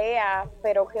pelea,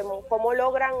 pero que cómo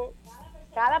logran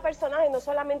cada personaje, no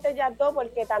solamente ellas dos,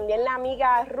 porque también la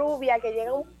amiga rubia, que llega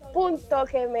a un punto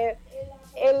que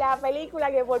en la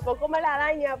película que por poco me la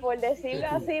daña, por decirlo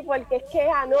así, porque es que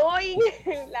Hanoi,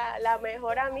 la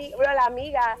mejor amiga, bueno, la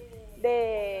amiga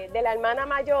de la hermana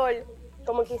mayor,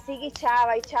 como que sigue y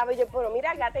chava, y yo, pero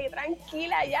mira, quédate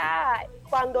tranquila ya.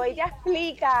 Cuando ella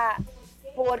explica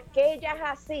por qué ella es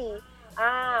así,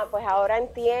 pues ahora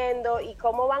entiendo, y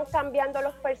cómo van cambiando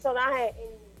los personajes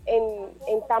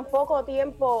en tan poco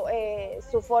tiempo,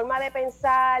 su forma de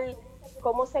pensar,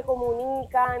 cómo se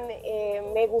comunican.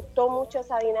 Me gustó mucho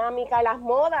esa dinámica. Las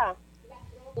modas,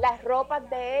 las ropas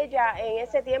de ella en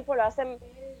ese tiempo lo hacen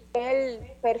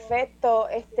perfecto,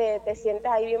 te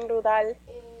sientes ahí bien brutal.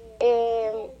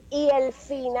 Y el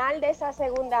final de esa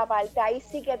segunda parte, ahí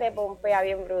sí que te pompea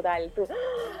bien brutal. Tú,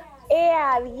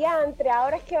 adiantre,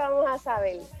 ahora es que vamos a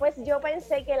saber. Pues yo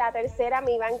pensé que la tercera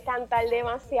me iba a encantar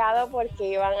demasiado, porque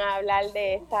iban a hablar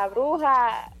de esta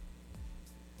bruja,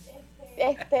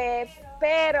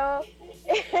 pero...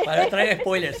 Para traer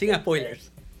spoilers, sin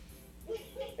spoilers.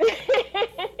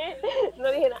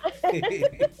 No dije nada.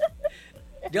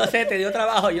 Yo sé, te dio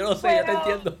trabajo, yo lo sé, ya te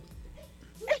entiendo.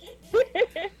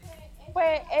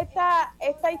 Pues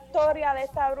esta historia de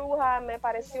esta bruja me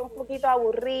pareció un poquito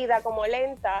aburrida, como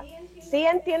lenta. Sí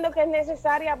entiendo que es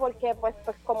necesaria, porque pues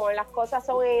como las cosas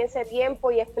son en ese tiempo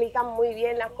y explican muy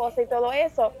bien las cosas y todo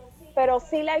eso, pero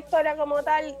sí la historia como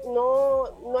tal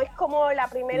no es como la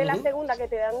primera y la segunda, que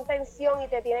te dan tensión y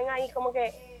te tienen ahí como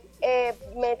que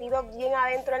metidos bien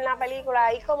adentro en la película,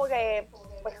 ahí como que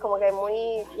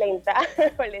muy lenta,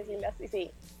 por decirlo así,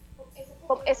 sí.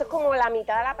 Eso es como la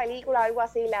mitad de la película, algo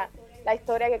así, la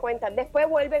historia que cuentan. Después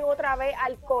vuelven otra vez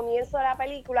al comienzo de la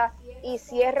película y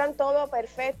cierran todo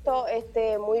perfecto,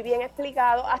 muy bien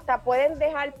explicado. Hasta pueden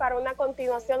dejar para una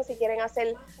continuación si quieren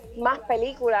hacer más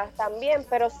películas también,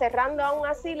 pero cerrando aún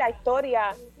así la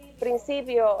historia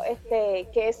principio,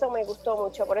 que eso me gustó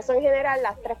mucho. Por eso en general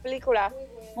las tres películas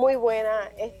muy buenas,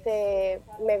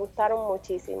 me gustaron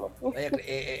muchísimo.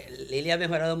 Lili ha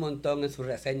mejorado un montón en su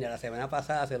reseña. La semana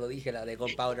pasada se lo dije, la de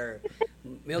Gunpowder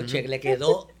Milkshake, le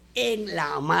quedó en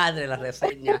la madre la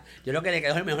reseña. Yo creo que le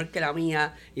quedó mejor que la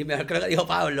mía y mejor que lo que dijo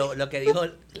Pablo. Lo que dijo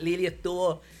Lili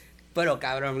estuvo, pero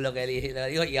cabrón, lo que le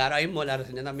dijo, y ahora mismo la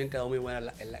reseña también quedó muy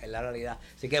buena en la realidad.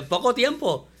 Así que en poco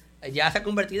tiempo ya se ha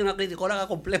convertido en una criticóloga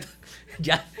completa.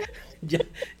 Ya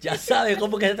sabe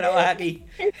cómo que se trabaja aquí.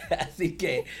 Así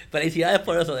que felicidades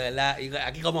por eso, de verdad. Y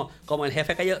aquí como el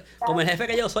jefe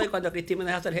que yo soy, cuando Cristi me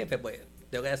deja ser jefe, pues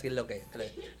tengo que decir lo que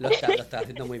lo está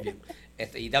haciendo muy bien.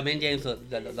 Y también James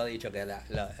lo ha dicho, que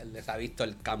les ha visto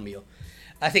el cambio.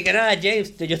 Así que nada,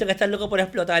 James, yo sé que estás loco por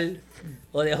explotar.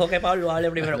 O dejo que Pablo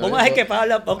hable primero. ¿Cómo es que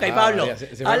Pablo? Ok, Pablo,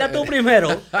 habla tú primero.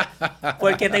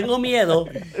 Porque tengo miedo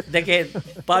de que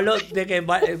Pablo, de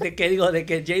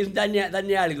que James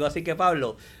dañe algo. Así que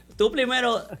Pablo, tú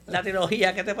primero, la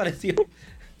trilogía, ¿qué te pareció?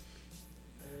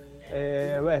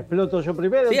 Exploto yo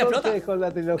primero, sí, entonces, explota. con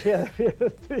la trilogía de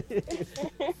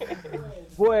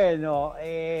Bueno,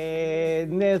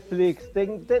 Netflix,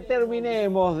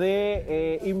 terminemos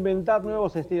de inventar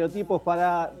nuevos estereotipos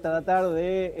para tratar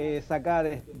de sacar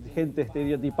gente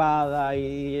estereotipada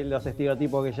y los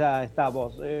estereotipos que ya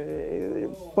estamos.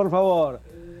 Por favor,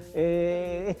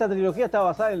 esta trilogía está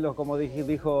basada en los, como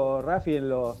dijo Rafi, en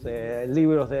los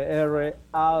libros de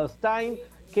R.A. Stein,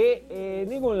 que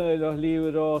ninguno de los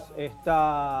libros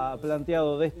está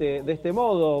planteado de este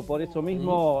modo. Por eso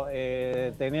mismo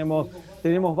tenemos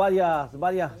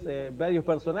varios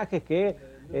personajes que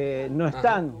no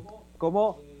están,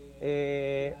 como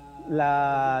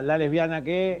la lesbiana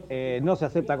que no se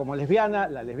acepta como lesbiana,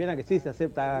 la lesbiana que sí se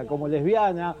acepta como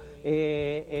lesbiana,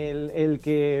 el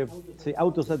que se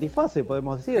autosatisface,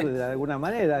 podemos decir de alguna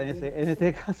manera en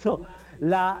este caso.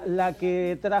 La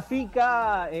que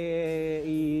trafica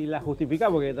y la justifica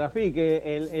porque trafique,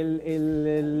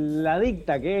 la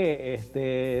adicta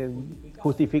que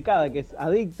justificada, que es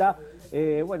adicta.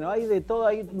 Bueno, hay de todo,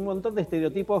 hay un montón de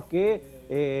estereotipos que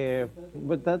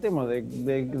tratemos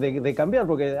de cambiar,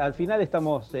 porque al final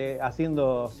estamos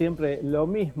haciendo siempre lo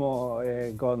mismo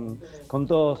con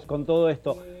todo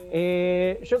esto.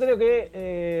 Yo creo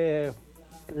que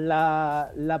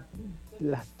las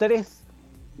tres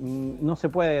no se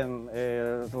pueden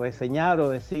reseñar o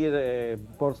decir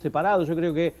por separado. Yo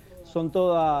creo que son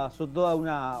toda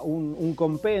un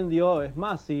compendio. Es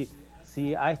más, si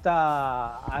a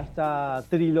esta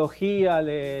trilogía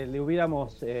le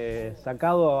hubiéramos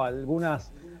sacado algunas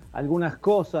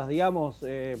cosas, digamos,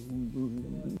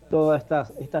 todas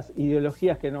estas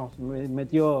ideologías que nos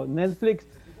metió Netflix,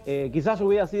 quizás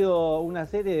hubiera sido una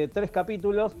serie de 3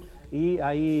 capítulos y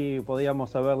ahí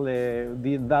podíamos haberle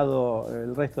dado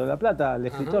el resto de la plata al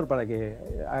escritor para que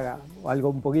haga algo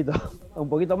un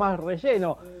poquito más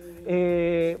relleno.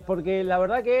 Porque la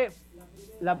verdad que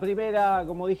la primera,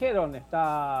 como dijeron,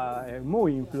 está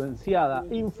muy influenciada,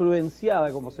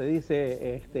 como se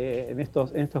dice en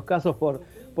estos casos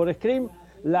por Scream.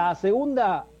 La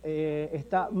segunda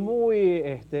está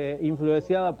muy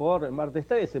influenciada por Martes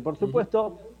 13, por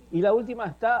supuesto, y la última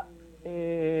está,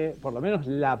 por lo menos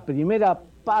la primera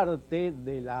parte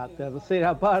de la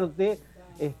tercera parte,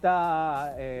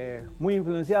 está muy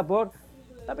influenciada por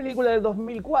la película del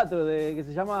 2004 que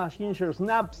se llama Ginger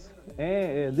Snaps,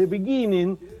 The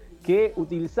Beginning, que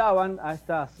utilizaban a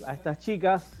estas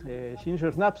chicas,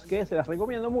 Ginger Snaps, que se las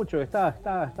recomiendo mucho,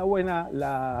 está buena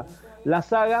la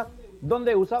saga,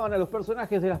 donde usaban a los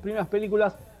personajes de las primeras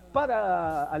películas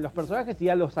a los personajes y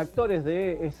a los actores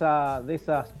de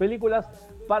esas películas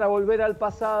para volver al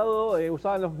pasado.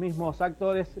 Usaban los mismos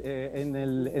actores en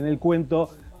el cuento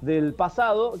del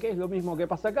pasado, que es lo mismo que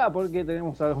pasa acá, porque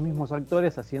tenemos a los mismos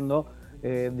actores haciendo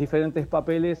diferentes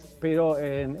papeles, pero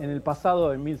en el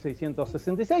pasado, en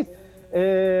 1666.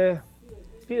 Fear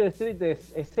Street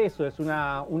es eso, es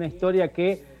una historia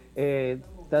que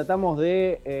tratamos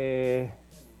de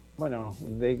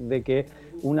que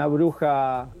una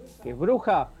bruja, que es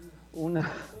bruja, una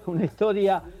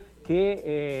historia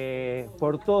que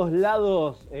por todos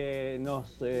lados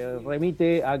nos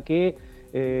remite a que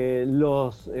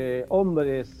los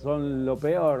hombres son lo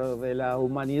peor de la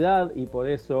humanidad y por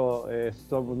eso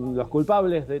son los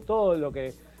culpables de todo lo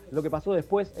que pasó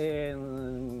después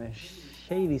en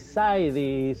Shadyside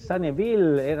y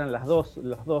Sunnyvale. Eran los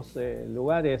dos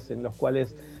lugares en los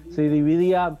cuales se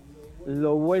dividía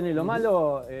lo bueno y lo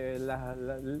malo.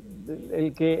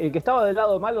 El que estaba del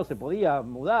lado malo se podía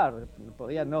mudar,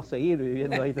 podía no seguir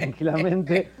viviendo ahí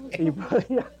tranquilamente y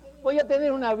podía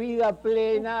tener una vida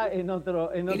plena en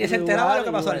otro y ni se enteraba de lo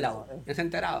que pasó al lado. Ni se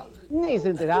enteraba. Ni se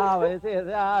enteraba,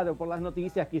 claro, por las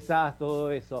noticias quizás,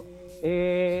 todo eso.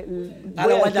 A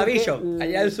lo WandaVision,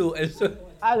 allá el sur.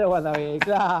 A lo WandaVision,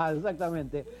 claro,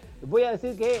 exactamente. Voy a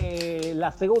decir que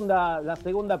la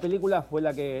segunda película fue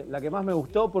la que más me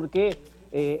gustó, porque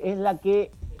es la que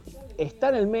está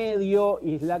en el medio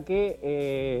y es la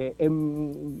que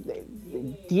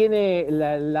tiene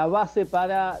la base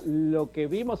para lo que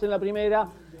vimos en la primera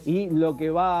y lo que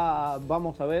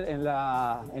vamos a ver en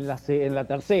la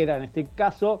tercera. En este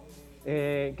caso,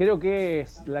 creo que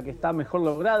es la que está mejor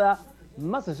lograda,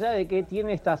 más allá de que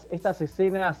tiene estas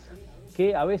escenas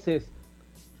que a veces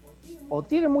o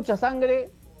tienen mucha sangre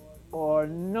o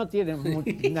no tienen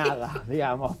nada,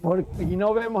 digamos, y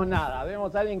no vemos nada.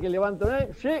 Vemos a alguien que levanta una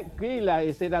y la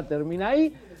escena termina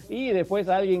ahí, y después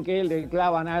a alguien que le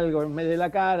clavan algo en medio de la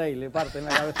cara y le parten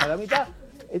la cabeza a la mitad.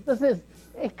 Entonces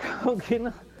es como que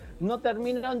no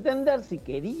termino de entender si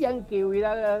querían que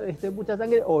hubiera mucha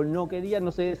sangre o no querían,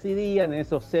 no se decidían. En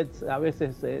esos sets a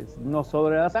veces no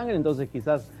sobra la sangre, entonces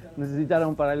quizás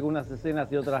necesitaron para algunas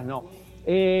escenas y otras no.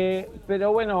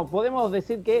 Pero bueno, podemos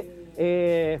decir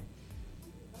que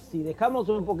si dejamos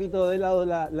un poquito de lado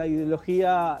la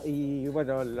ideología y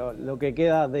bueno, lo que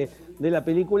queda de la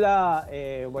película,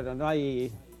 bueno, no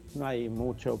hay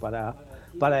mucho para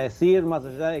decir, más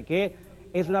allá de que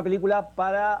es una película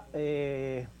para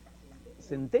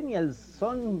Centennials,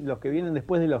 son los que vienen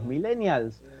después de los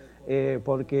Millennials,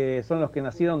 porque son los que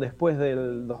nacieron después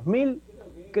del 2000.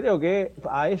 Creo que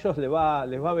a ellos les va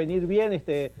a venir bien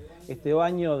este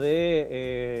baño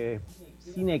de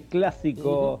cine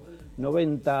clásico,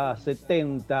 90,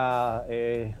 70,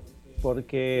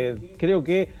 porque creo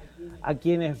que a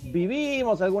quienes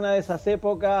vivimos alguna de esas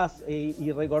épocas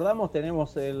y recordamos,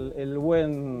 tenemos el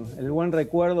buen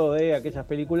recuerdo de aquellas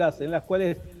películas en las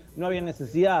cuales no había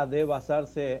necesidad de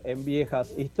basarse en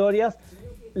viejas historias.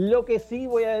 Lo que sí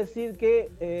voy a decir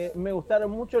que me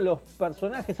gustaron mucho los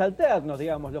personajes alternos,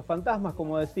 digamos, los fantasmas,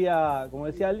 como decía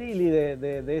Lili,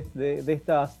 de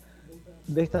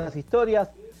estas historias,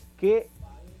 que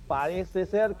parece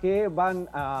ser que van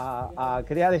a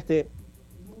crear este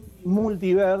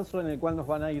multiverso en el cual nos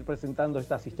van a ir presentando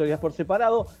estas historias por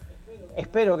separado.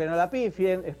 Espero que no la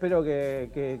pifien, espero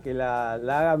que la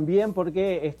hagan bien,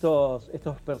 porque estos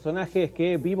personajes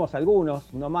que vimos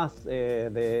algunos nomás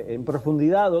en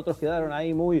profundidad, otros quedaron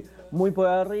ahí muy por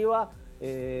arriba,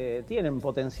 tienen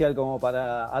potencial como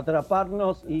para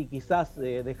atraparnos y quizás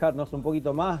dejarnos un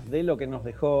poquito más de lo que nos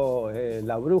dejó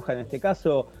la bruja en este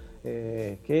caso,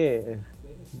 que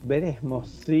veremos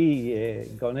si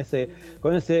con ese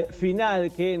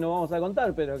final que no vamos a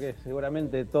contar, pero que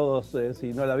seguramente todos,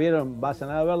 si no la vieron,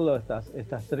 vayan a verlo,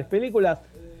 estas tres películas,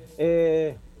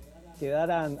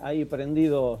 quedarán ahí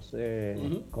prendidos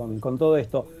con todo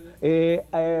esto.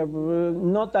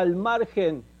 Nota al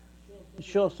margen,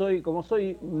 yo como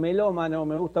soy melómano,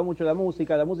 me gusta mucho la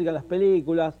música, las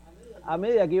películas. A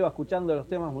medida que iba escuchando los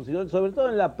temas musicales, sobre todo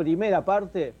en la primera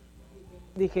parte,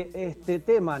 dije, este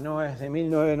tema no es de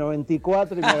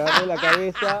 1994, y me agarré la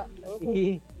cabeza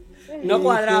y no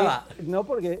cuadraba. Dije, no,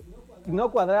 porque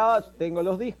no cuadraba, tengo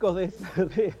los discos de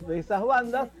esas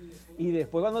bandas, y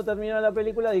después cuando terminó la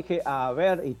película dije, a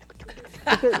ver,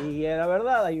 y era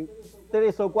verdad, hay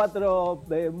 3 o 4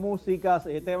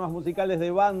 temas musicales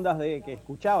de bandas que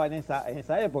escuchaba en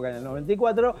esa época, en el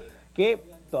 94, que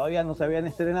todavía no se habían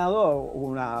estrenado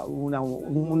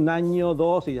un año,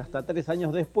 2 y hasta 3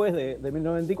 años después de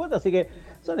 1994, así que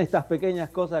son estas pequeñas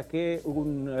cosas que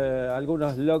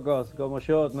algunos locos como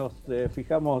yo nos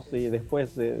fijamos y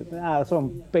después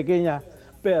son pequeñas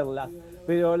perlas,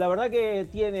 pero la verdad que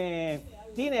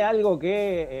tiene algo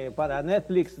que para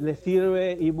Netflix le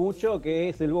sirve y mucho, que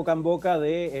es el boca en boca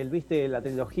de viste la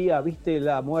trilogía, viste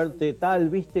la muerte tal,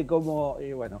 viste cómo,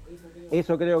 y bueno,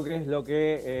 eso creo que es lo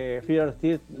que Fear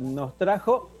Street nos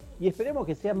trajo, y esperemos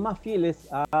que sean más fieles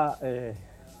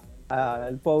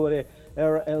al pobre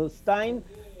R.L. Stein,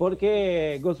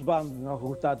 porque Goosebumps nos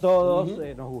gusta a todos,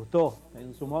 nos gustó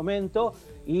en su momento,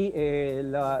 y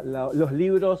los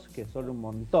libros, que son un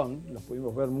montón, los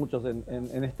pudimos ver muchos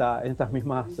en estas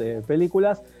mismas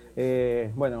películas,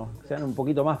 bueno, sean un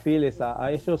poquito más fieles a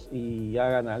ellos y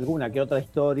hagan alguna que otra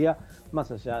historia, más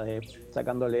allá de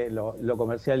sacándole lo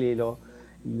comercial y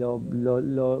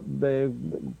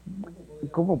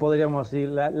 ¿cómo podríamos decir?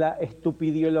 La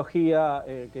estupidiología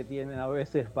que tienen a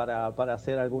veces para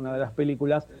hacer alguna de las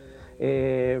películas.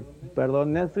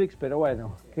 Perdón Netflix, pero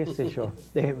bueno, qué sé yo.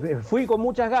 Fui con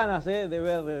muchas ganas de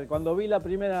ver, cuando vi la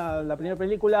primera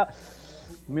película,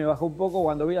 me bajó un poco.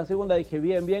 Cuando vi la segunda dije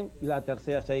bien, la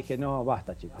tercera ya dije, no,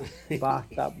 basta chicos,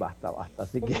 basta.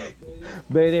 Así que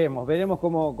veremos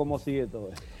cómo sigue todo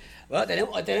esto. Bueno,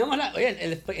 tenemos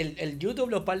el YouTube,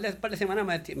 los par de semanas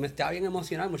me estaba bien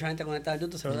emocionado, mucha gente conectada en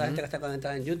YouTube, saludos a la gente que está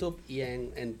conectada en YouTube y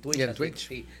en Twitch. Y en Twitch.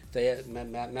 Sí,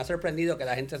 me ha sorprendido que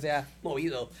la gente se ha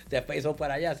movido de Facebook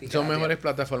para allá. Así son mejores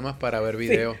plataformas para ver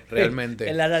videos, sí, realmente.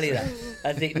 En la realidad.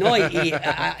 Así, no, y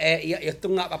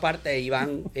esto aparte,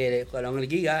 Iván, con el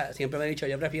Giga, siempre me ha dicho,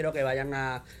 yo prefiero que vayan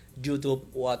a YouTube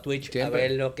o a Twitch siempre a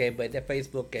ver lo que ves de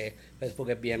Facebook, que Facebook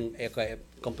es bien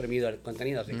comprimido el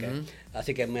contenido,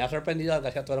 así que me ha sorprendido,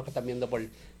 gracias a todos los que están viendo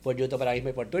por YouTube ahora mismo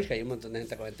y por Twitch, que hay un montón de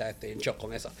gente conectada, estoy en shock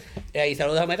con eso. Y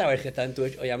saludos a Metaverse, que está en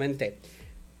Twitch, obviamente.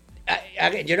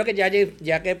 Yo creo que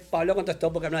ya que Pablo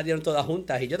contestó porque me las dieron todas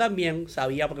juntas, y yo también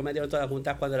sabía por qué me dieron todas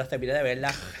juntas cuando las terminé de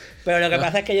verlas, pero lo que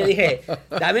pasa es que yo dije,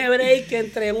 dame break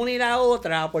entre una y la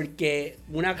otra, porque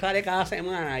una sale cada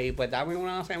semana, y pues dame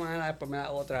una semana, después me da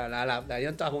otra, la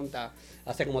dieron todas juntas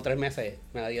hace como 3 meses,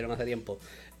 me la dieron hace tiempo.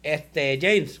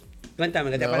 James, cuéntame,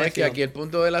 ¿qué te pareció? Es que aquí el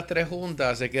punto de las 3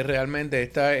 juntas es que realmente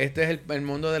este es el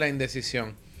mundo de la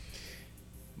indecisión.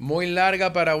 Muy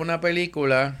larga para una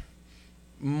película,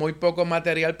 muy poco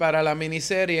material para la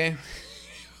miniserie,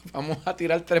 vamos a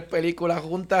tirar 3 películas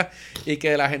juntas y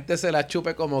que la gente se las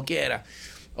chupe como quiera.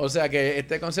 O sea que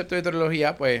este concepto de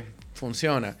trilogía pues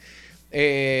funciona.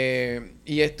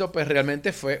 Y esto pues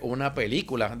realmente fue una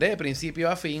película de principio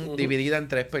a fin, dividida en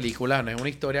 3 películas, no es una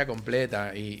historia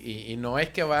completa y no es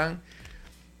que van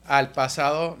al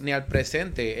pasado ni al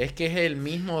presente, es que es el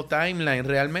mismo timeline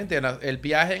realmente. El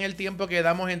viaje en el tiempo que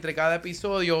damos entre cada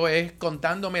episodio es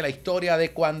contándome la historia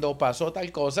de cuando pasó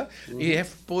tal cosa y es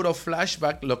puro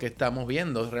flashback lo que estamos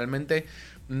viendo. Realmente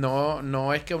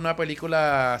no es que una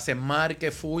película se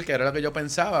marque full, que era lo que yo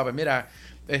pensaba. Pues mira,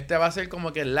 este va a ser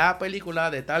como que la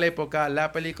película de tal época,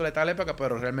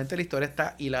 pero realmente la historia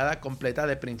está hilada completa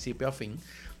de principio a fin.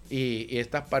 Y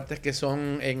estas partes que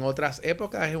son en otras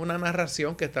épocas es una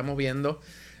narración que estamos viendo,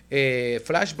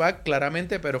 flashback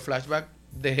claramente, pero flashback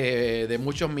de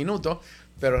muchos minutos.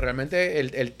 Pero realmente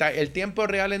el tiempo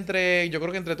real yo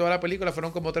creo que entre toda la película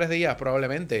fueron como 3 días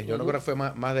probablemente. Yo no creo que fue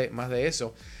más de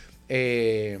eso.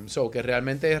 Que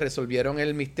realmente resolvieron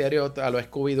el misterio a lo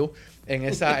Scooby-Doo en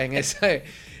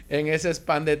ese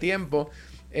span de tiempo.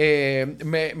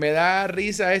 Me da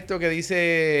risa esto que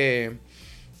dice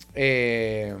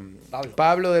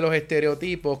Pablo de los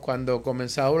estereotipos cuando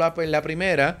comenzó la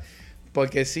primera,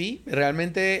 porque sí,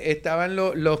 realmente estaban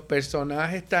los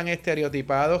personajes tan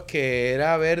estereotipados que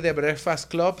era ver The Breakfast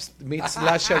Club meets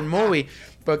Slasher Movie,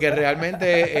 porque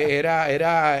realmente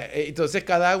entonces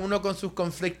cada uno con sus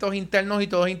conflictos internos y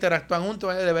todos interactúan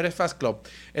juntos en The Breakfast Club,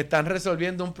 están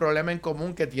resolviendo un problema en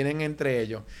común que tienen entre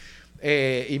ellos.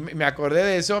 Y me acordé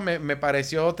de eso, me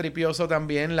pareció tripioso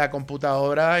también la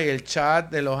computadora y el chat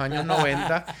de los años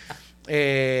 90.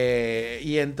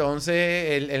 Y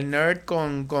entonces el nerd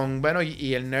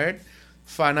y el nerd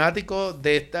fanático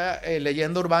de esta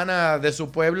leyenda urbana de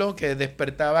su pueblo que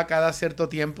despertaba cada cierto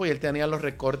tiempo y él tenía los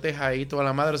recortes ahí toda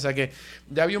la madre. O sea que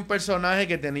ya había un personaje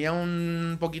que tenía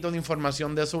un poquito de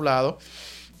información de su lado.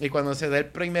 Y cuando se da el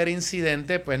primer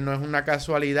incidente, pues no es una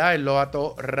casualidad, él lo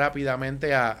ató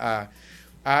rápidamente a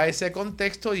ese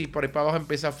contexto y por ahí para abajo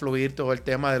empieza a fluir todo el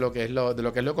tema de lo que es lo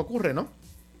que ocurre, ¿no?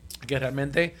 Que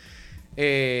realmente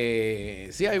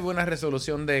sí hay buena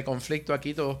resolución de conflicto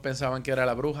aquí, todos pensaban que era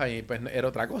la bruja y pues era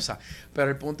otra cosa. Pero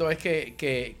el punto es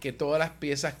que todas las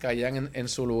piezas caían en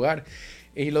su lugar.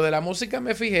 Y lo de la música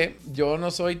me fijé, yo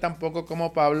no soy tampoco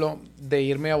como Pablo de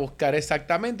irme a buscar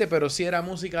exactamente, pero sí era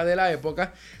música de la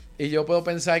época y yo puedo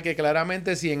pensar que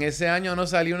claramente si en ese año no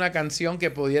salió una canción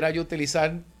que pudiera yo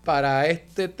utilizar para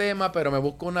este tema, pero me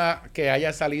busco una que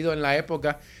haya salido en la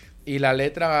época y la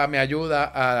letra me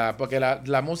ayuda porque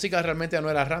la música realmente no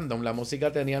era random, la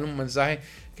música tenía un mensaje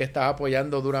que estaba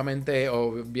apoyando duramente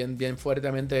o bien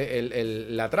fuertemente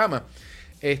la trama.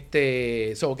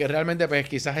 Que realmente pues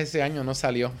quizás ese año no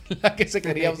salió la que se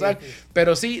quería usar,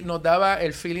 pero sí nos daba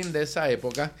el feeling de esa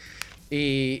época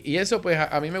y eso pues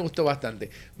a mí me gustó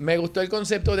bastante. Me gustó el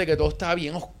concepto de que todo estaba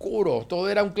bien oscuro, todo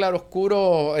era un claro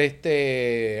oscuro,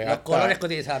 los colores que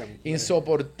utilizaron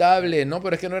insoportable, no,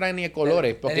 pero es que no eran ni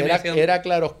colores, porque era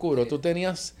claro oscuro. Tú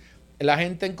tenías la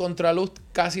gente en contraluz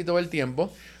casi todo el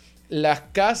tiempo, las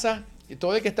casas,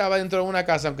 todo el que estaba dentro de una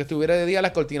casa, aunque estuviera de día,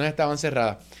 las cortinas estaban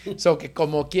cerradas. Que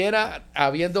como quiera,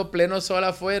 habiendo pleno sol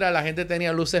afuera, la gente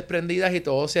tenía luces prendidas y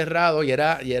todo cerrado y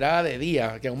era de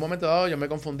día. Que en un momento dado yo me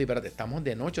confundí, espérate, ¿estamos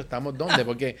de noche? ¿Estamos dónde?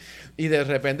 Porque y de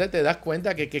repente te das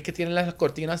cuenta que es que tienen las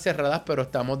cortinas cerradas, pero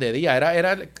estamos de día.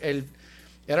 Era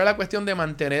la cuestión de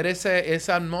mantener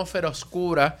esa atmósfera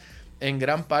oscura en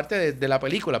gran parte de la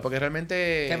película, porque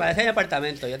realmente... Que parece mi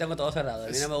apartamento, yo tengo todo cerrado, a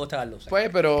mí no me gustan las luces. Pues,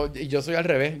 pero yo soy al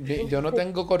revés, yo no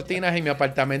tengo cortinas y mi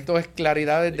apartamento es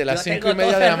claridad desde las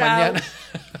 5:30 de la mañana.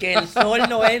 Que el sol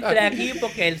no entre aquí,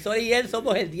 porque el sol y él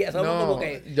somos el día, somos como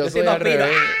que... Yo soy al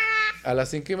revés. A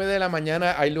las 5:30 de la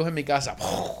mañana hay luz en mi casa,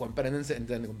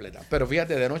 prenden completa. Pero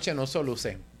fíjate, de noche no solo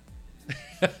luce.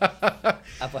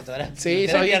 Pues tú eres, sí,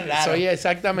 soy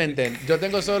exactamente. Yo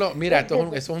tengo solo, mira,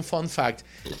 esto es un fun fact.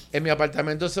 En mi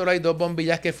apartamento solo hay 2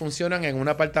 bombillas que funcionan en un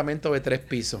apartamento de 3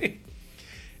 pisos.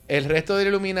 El resto de la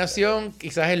iluminación,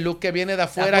 quizás el luz que viene de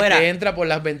afuera. Que entra por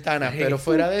las ventanas, pero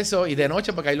fuera de eso, y de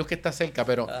noche porque hay luz que está cerca,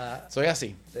 pero soy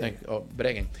así. Sí.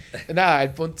 Breguen. Nada, el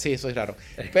punto, sí, soy raro.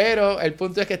 Pero el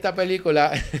punto es que esta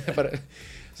película...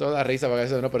 Eso da risa, porque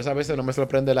pero a veces no me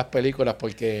sorprende las películas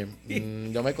porque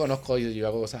yo me conozco y yo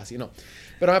hago cosas así, no.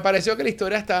 Pero me pareció que la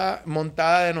historia está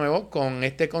montada de nuevo con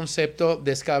este concepto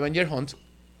de Scavenger Hunt,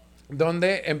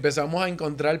 donde empezamos a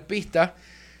encontrar pistas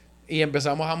y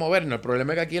empezamos a movernos. El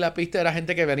problema es que aquí la pista era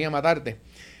gente que venía a matarte.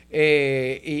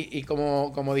 Y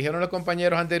como dijeron los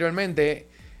compañeros anteriormente,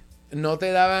 no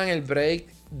te daban el break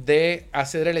de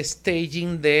hacer el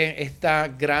staging de esta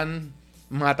gran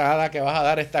matada que vas a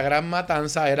dar, esta gran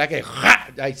matanza, era que ¡ja!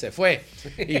 Ahí se fue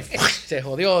y se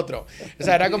jodió otro. O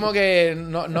sea, era como que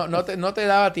no te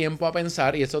daba tiempo a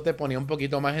pensar y eso te ponía un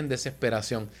poquito más en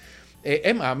desesperación.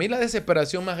 Es más, a mí la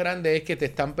desesperación más grande es que te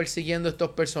están persiguiendo estos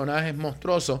personajes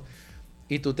monstruosos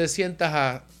y tú te sientas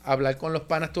a hablar con los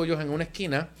panas tuyos en una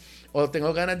esquina o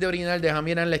tengo ganas de orinar,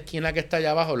 déjame ir en la esquina que está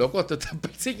allá abajo. Loco, tú estás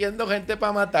persiguiendo gente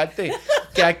para matarte.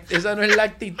 Que esa no es la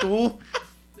actitud.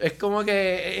 Es como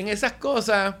que en esas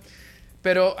cosas...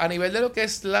 Pero a nivel de lo que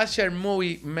es slasher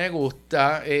movie, me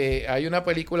gusta. Hay una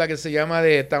película que se llama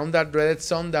The Town That Dreaded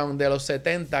Sundown de los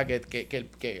 70,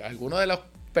 que algunos de los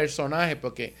personajes,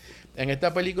 porque en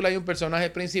esta película hay un personaje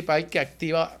principal que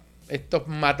activa estos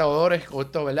matadores, o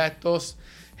estos, ¿verdad? Estos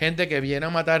gente que viene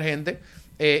a matar gente.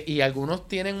 Y algunos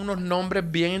tienen unos nombres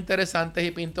bien interesantes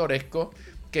y pintorescos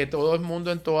que todo el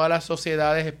mundo en todas las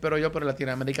sociedades, espero yo, pero en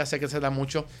Latinoamérica sé que se da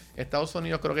mucho. Estados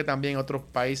Unidos creo que también, otros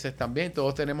países también.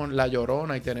 Todos tenemos La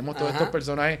Llorona y tenemos todos estos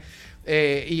personajes.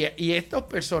 Y estos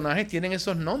personajes tienen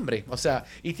esos nombres. O sea,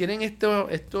 y tienen estos,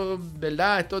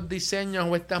 ¿verdad? Estos diseños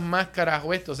o estas máscaras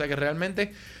o esto. O sea, que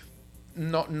realmente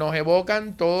nos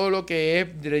evocan todo lo que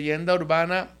es leyenda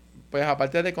urbana. Pues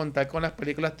aparte de contar con las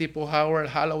películas tipo Howard,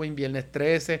 Halloween, Viernes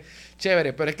 13,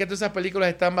 chévere, pero es que todas esas películas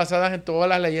están basadas en todas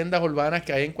las leyendas urbanas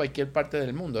que hay en cualquier parte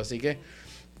del mundo, así que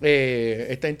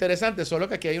está interesante, solo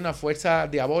que aquí hay una fuerza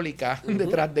diabólica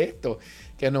detrás de esto,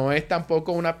 que no es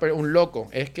tampoco un loco,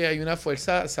 es que hay una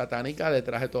fuerza satánica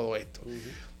detrás de todo esto.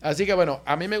 Así que bueno,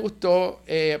 a mí me gustó,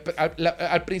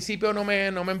 al principio no me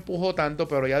empujó tanto,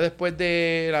 pero ya después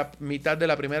de la mitad de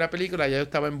la primera película ya yo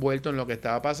estaba envuelto en lo que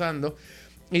estaba pasando.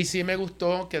 Y sí me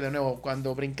gustó que, de nuevo,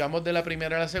 cuando brincamos de la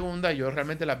primera a la segunda, yo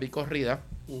realmente las vi corridas.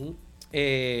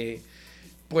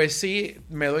 Pues sí,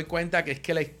 me doy cuenta que es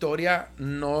que la historia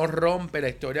no rompe, la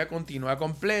historia continúa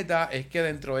completa. Es que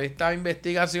dentro de esta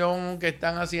investigación que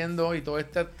están haciendo y todo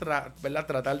este ¿verdad?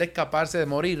 Tratar de escaparse, de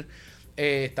morir,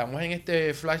 estamos en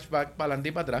este flashback para adelante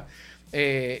y para atrás.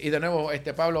 Y de nuevo,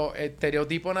 Pablo,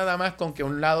 estereotipo nada más con que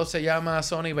un lado se llama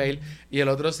Sunnyvale y el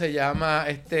otro se llama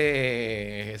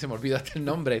se me olvidó hasta el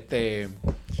nombre,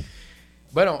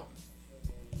 bueno,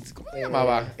 ¿cómo se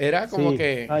llamaba? Era como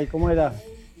que... Ay, ¿cómo era?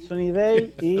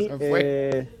 Sunnyvale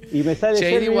y me sale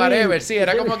Shady Whatever, sí,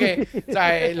 era como que, o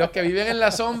sea, los que viven en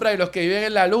la sombra y los que viven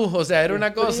en la luz, o sea, era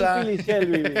una cosa.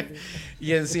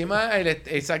 Y encima,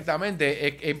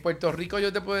 exactamente, en Puerto Rico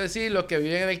yo te puedo decir, los que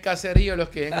viven en el caserío, los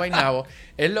que viven en Guaynabo,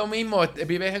 es lo mismo,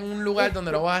 vives en un lugar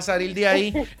donde no vas a salir de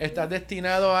ahí, estás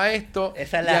destinado a esto,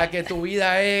 ya que tu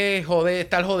vida es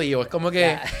estar jodido, es como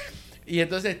que... Y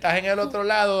entonces estás en el otro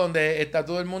lado donde está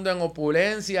todo el mundo en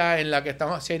opulencia, en la que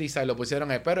estamos Shadyside, lo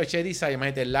pusieron ahí, pero Shadyside,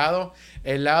 imagínate, el lado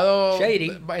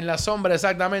Shady, en la sombra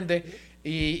exactamente,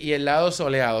 y el lado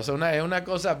soleado, o sea, es una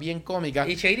cosa bien cómica.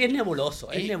 Y Shady es nebuloso,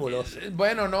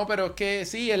 Bueno, no, pero es que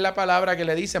sí, es la palabra que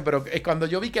le dicen, pero cuando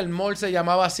yo vi que el mall se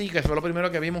llamaba así, que fue lo primero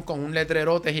que vimos con un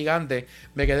letrerote gigante,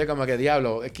 me quedé como que,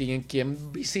 diablo,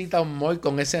 ¿quién visita un mall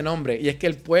con ese nombre? Y es que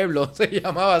el pueblo se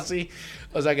llamaba así.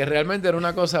 O sea que realmente era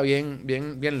una cosa bien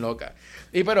loca.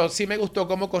 Pero sí me gustó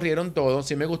cómo corrieron todo.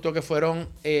 Sí me gustó que fueron,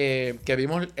 que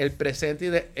vimos el presente y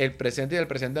del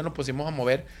presente nos pusimos a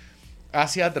mover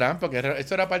hacia atrás, porque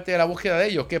esto era parte de la búsqueda de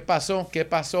ellos. ¿Qué pasó?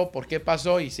 ¿Por qué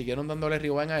pasó? Y siguieron dándole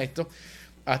rewind a esto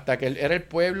hasta que era el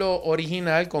pueblo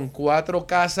original con 4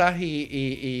 casas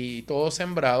y todo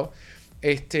sembrado.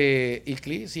 Y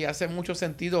sí hace mucho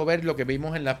sentido ver lo que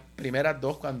vimos en las primeras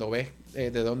 2 cuando ves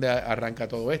de dónde arranca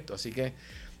todo esto. Así que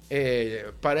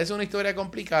parece una historia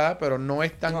complicada, pero no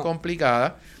es tan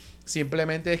complicada.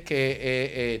 Simplemente es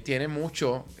que tiene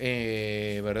mucho,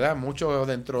 ¿verdad? Mucho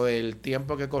dentro del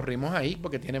tiempo que corrimos ahí,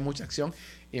 porque tiene mucha acción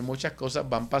y muchas cosas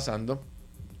van pasando.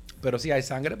 Pero sí, hay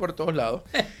sangre por todos lados.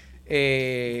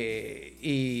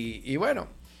 Y bueno,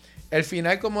 el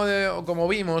final, como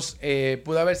vimos,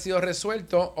 pudo haber sido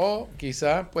resuelto o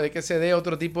quizás puede que se dé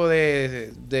otro tipo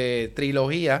de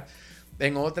trilogía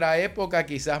en otra época,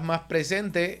 quizás más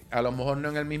presente, a lo mejor no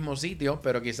en el mismo sitio,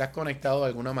 pero quizás conectado de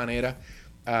alguna manera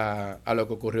a lo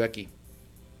que ocurrió aquí.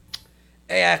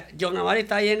 John Amari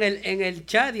está ahí en el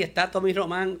chat y está Tommy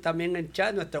Román también en el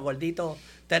chat, nuestro gordito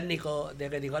técnico de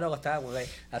criticólogo está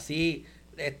así.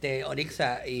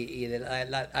 Onixa y de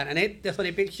la Annette de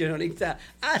Sony Pictures, Onixa,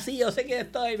 sí, yo sé quién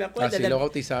estoy, me acuerdo. Así lo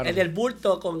bautizaron. El del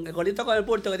bulto, el gordito con el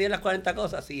bulto que tiene las 40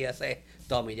 cosas, sí, ese es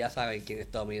Tommy, ya saben quién es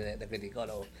Tommy de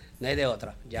criticólogo, no hay de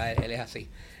otra, ya él es así.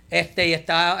 Y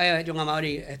está John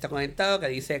Amaury está conectado, que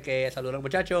dice que saludos a los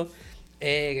muchachos,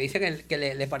 que dice que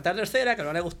le falta la tercera, que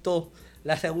no le gustó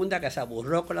la segunda, que se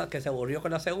aburrió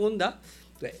con la segunda.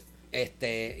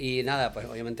 Y nada, pues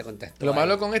obviamente contesto. Lo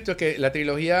malo con esto es que la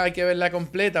trilogía hay que verla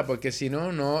completa porque si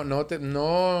no, no te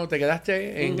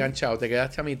quedaste enganchado, te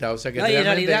quedaste a mitad. O sea que No, y en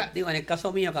realmente... realidad, digo, en el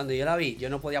caso mío, cuando yo la vi, yo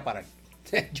no podía parar.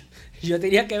 yo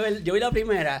tenía que ver, yo vi la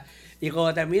primera y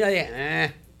cuando termina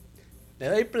dije, le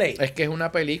doy play. Es que es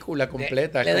una película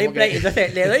completa. Le doy play.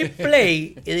 Entonces, le doy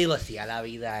play y digo, sí, a la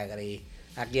vida, gris.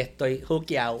 Aquí estoy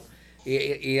hookeado.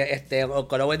 Y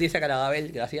Colowen dice que la va a ver,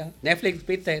 gracias. Netflix,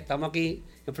 viste, estamos aquí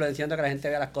influenciando que la gente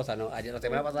vea las cosas, ¿no?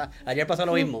 Ayer pasó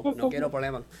lo mismo, no quiero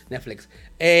problemas, Netflix.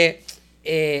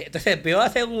 Entonces veo la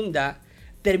segunda,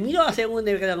 termino la segunda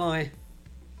y me quedo como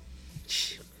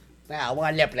vamos a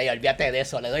darle play, olvídate de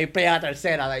eso, le doy play a la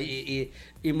tercera y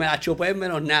me la chupé en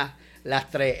menos nada, las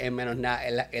tres en menos nada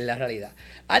en la realidad.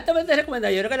 Altamente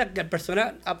recomendable, yo creo que la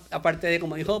persona, aparte de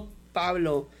como dijo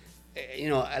Pablo,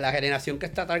 a la generación que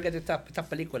está target de estas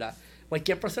películas,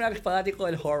 cualquier persona que es fanático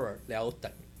del horror le va a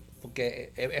gustar.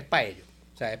 Porque es para ellos.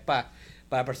 O sea, es para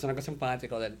personas que son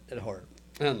fanáticos del horror.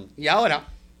 Y ahora,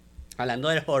 hablando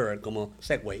del horror como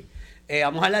segue,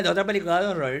 vamos a hablar de otra película de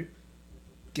horror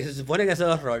que se supone que es de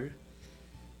horror,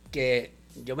 que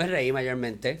yo me reí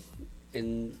mayormente.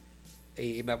 I'm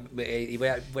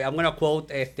gonna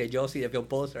quote Josie de Film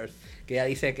Posters, que ella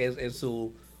dice que en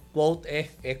su quote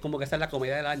es como que esa es la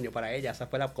comedia del año para ella. Esa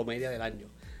fue la comedia del año.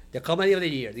 The Comedy of the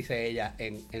Year, dice ella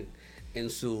en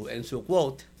su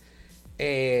quote.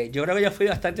 Yo creo que yo fui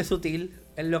bastante sutil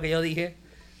en lo que yo dije,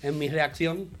 en mi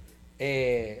reacción,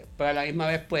 pero a la misma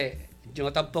vez, pues,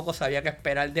 yo tampoco sabía qué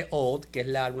esperar de Old, que es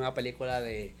la nueva película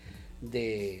de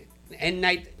M.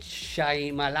 Night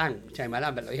Shyamalan,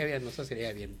 me lo dije bien, no sé si lo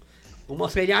dije bien. ¿Cómo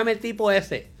se llama el tipo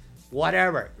ese?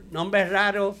 Whatever, nombre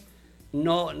raro,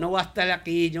 no va a estar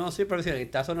aquí, yo no soy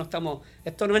profesionalista, esto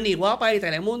no es ni Guapa, ni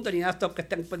Telemundo, ni nada de estos que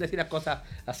estén por decir las cosas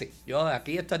así.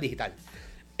 Aquí esto es digital.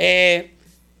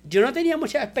 Yo no tenía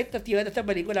muchas expectativas de esta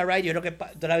película, right? Yo creo que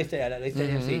tú la viste ya,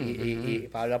 sí, y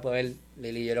Pablo puede ver,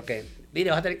 Lili, yo creo que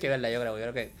Lili vas a tener que verla, yo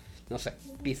creo que, no sé,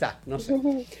 quizás, no sé.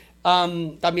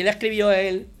 También la escribió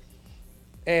él.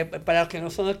 Para los que no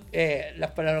son,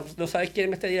 para los que no sabéis quién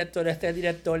es este director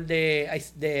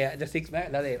de Six,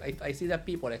 la de I See That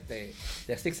People, de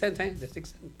Sixth Sense,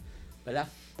 ¿verdad?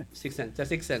 The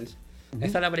Sixth Sense.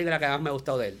 Esa es la película que más me ha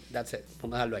gustado de él. That's it,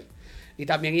 vamos a dejarlo ahí. Y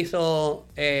también hizo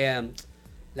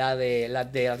la de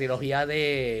la trilogía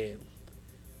de,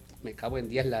 me cago en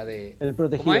 10, la de El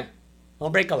Protegido. ¿Cómo es?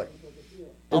 Unbreakable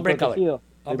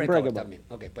también.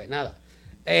 Ok, pues nada.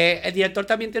 El director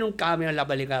también tiene un cameo en la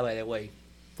película, by the way,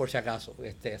 por si acaso,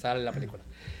 sale en la película.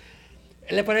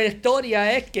 La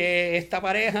historia es que esta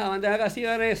pareja van de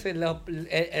vacaciones,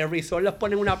 el resort los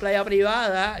pone en una playa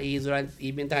privada y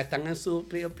mientras están en su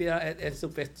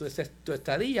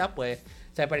estadía, pues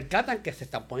se percatan que se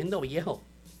están poniendo viejos.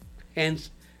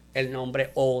 Hence el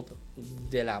nombre Old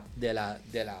de la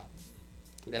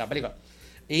película.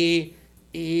 Y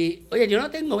oye, yo no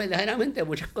tengo verdaderamente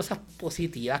muchas cosas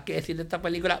positivas que decir de esta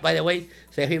película. By the way,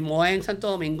 se filmó en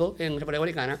Santo Domingo, en República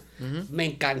Dominicana. Me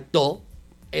encantó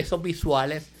esos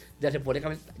visuales de República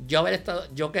Dominicana.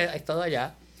 Yo que he estado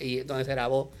allá, y donde se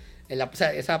grabó,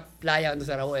 esa playa donde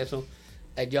se grabó eso,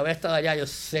 yo haber estado allá, yo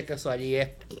sé que eso allí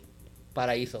es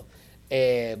paraíso.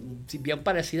 Bien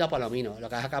parecido a Palomino, lo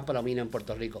que es acá en Palomino, en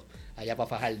Puerto Rico, allá para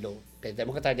Fajardo. Que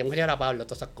tenemos que llevar a Pablo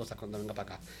todas esas cosas cuando venga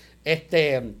para acá.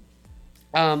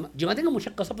 Yo no tengo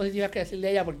muchas cosas positivas que decir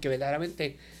de ella porque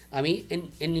verdaderamente a mí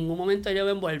en ningún momento yo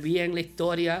me envolví en la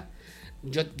historia.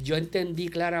 Yo entendí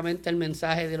claramente el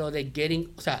mensaje de lo de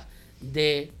getting, o sea,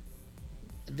 de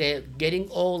getting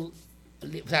old,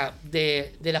 o sea,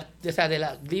 de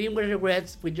la living with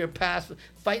regrets with your past,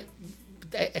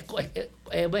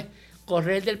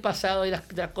 correr del pasado y de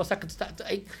las cosas que tú estás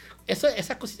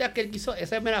esas cositas que él quiso,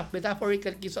 esa metáfora que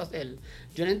él quiso hacer,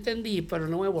 yo no entendí, pero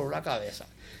no me voló la cabeza.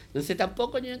 Entonces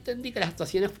tampoco yo entendí que las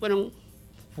actuaciones fueron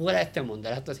fuera de este mundo.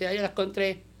 Las actuaciones yo las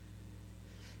encontré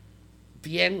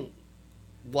bien,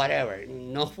 whatever.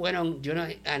 No fueron, yo no,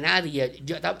 a nadie.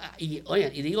 Y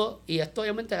esto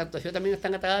obviamente la actuación también está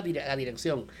atada a la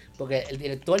dirección, porque el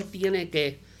director tiene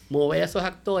que mover a esos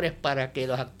actores para que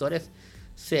los actores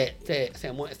se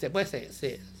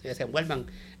desenvuelvan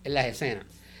en las escenas.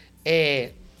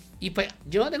 Y pues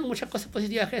yo no tengo muchas cosas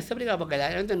positivas que esta película porque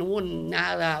realmente no hubo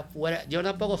nada fuera. Yo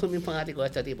tampoco soy muy fanático de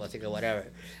este tipo, así que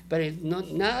whatever. Pero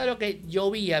nada de lo que yo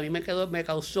vi a mí me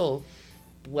causó,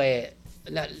 pues,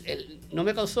 no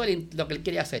me causó lo que él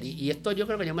quería hacer. Y esto yo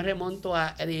creo que yo me remonto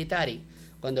a Hereditary.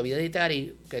 Cuando vi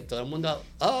Hereditary, que todo el mundo,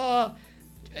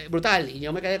 brutal. Y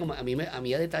yo me quedé como, a mí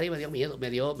Hereditary me dio miedo, me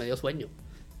dio sueño.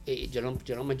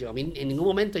 A mí en ningún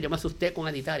momento yo me asusté con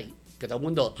Hereditary. que todo el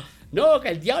mundo, no, que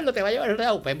el diablo te va a llevar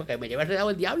enredado, pues que me lleve enredado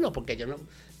el diablo, porque yo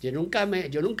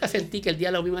nunca sentí que el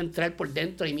diablo me iba a entrar por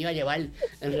dentro y me iba a llevar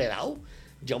enredado.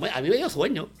 A mí me dio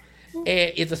sueño.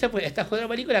 Y entonces, pues, esta fue una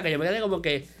película que yo me quedé como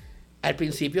que, al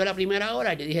principio de la primera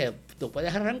hora, yo dije, tú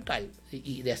puedes arrancar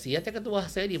y decídete qué tú vas a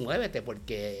hacer y muévete,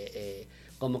 porque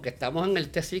como que estamos en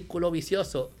este círculo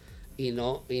vicioso y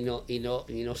no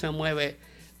se mueve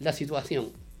la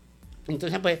situación.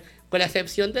 Entonces, pues, con la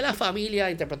excepción de la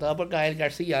familia, interpretada por Gael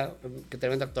García, que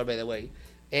tremendo actor, by the way,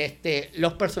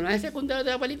 los personajes secundarios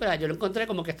de la película, yo lo encontré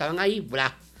como que estaban ahí,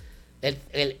 bla.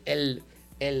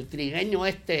 El trigueño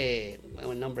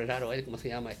un nombre raro, ¿cómo se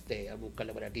llama? Vamos a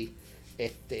buscarlo por aquí.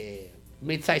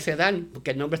 Midsize Sedan,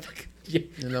 porque el nombre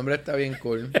está bien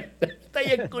cool. Está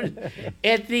bien cool.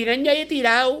 El trigueño ahí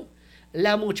tirado,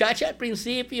 la muchacha al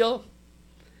principio.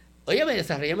 Oye, me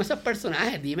desarrollame esos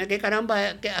personajes, dime qué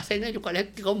caramba qué hacen ellos, cuál es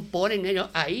que componen ellos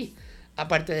ahí,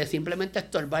 aparte de simplemente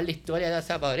estorbar la historia de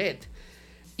Zaparet.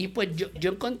 Y pues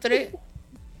yo encontré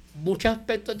muchos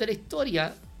aspectos de la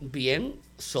historia bien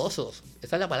sosos,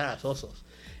 esa es la palabra, sosos.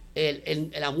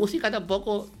 La música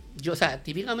tampoco,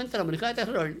 típicamente la música de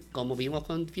terror, como vimos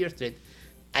con Fear Street,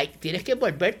 tienes que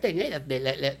envolverte en ella,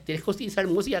 tienes que utilizar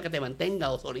música que te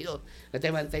mantenga, o sonidos que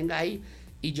te mantenga ahí,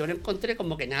 y yo no encontré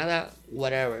como que nada,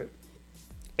 whatever.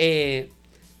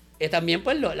 También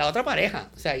pues la otra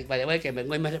pareja, que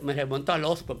vengo y me remonto a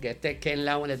Lost, porque Ken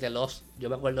Lawrence es de Lost, yo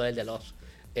me acuerdo de Lost,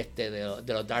 de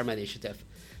los Dharma Initiative.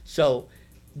 So,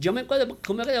 yo me acuerdo,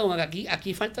 como que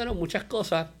aquí faltaron muchas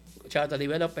cosas, character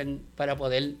development, para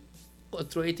poder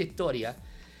construir esta historia.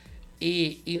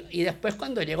 Y después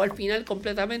cuando llego al final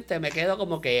completamente me quedo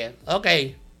como que, ok,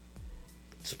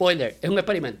 spoiler, es un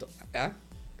experimento, ¿verdad?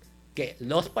 Que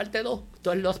Lost parte 2,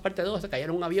 todo el Lost parte 2, se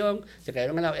cayeron en un avión, se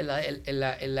cayeron en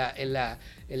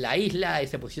la isla y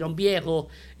se pusieron viejos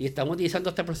y estamos utilizando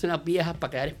a estas personas viejas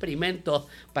para crear experimentos,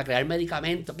 para crear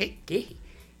medicamentos. ¿Qué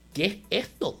es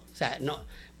esto? No,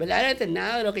 verdaderamente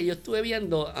nada de lo que yo estuve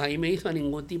viendo a mí me hizo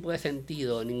ningún tipo de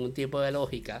sentido, ningún tipo de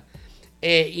lógica.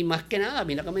 Y más que nada, a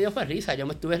mí lo que me dio fue risa. Yo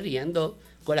me estuve riendo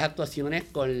con las actuaciones,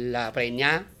 con la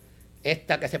preñada,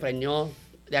 esta que se preñó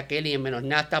de aquel y en menos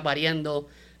nada está pariendo,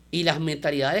 y las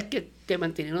mentalidades que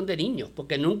mantuvieron de niños,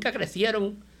 porque nunca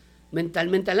crecieron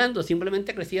mentalmente hablando,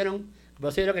 simplemente crecieron.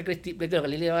 Por eso yo creo que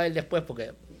Lili va a ver después,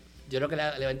 porque yo creo que le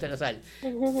va a interesar.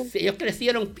 Ellos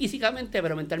crecieron físicamente,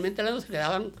 pero mentalmente hablando se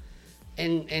quedaban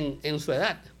en su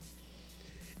edad.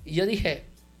 Y yo dije,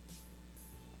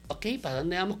 ok, ¿para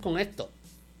dónde vamos con esto?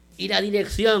 Y la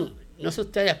dirección, no sé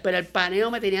ustedes, pero el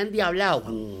paneo me tenía endiablado.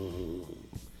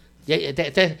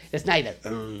 Snyder.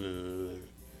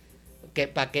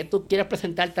 ¿Para qué tú quieres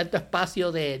presentar tanto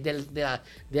espacio de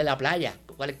la playa?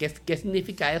 ¿Qué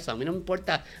significa eso? A mí no me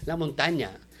importa la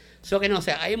montaña. Que no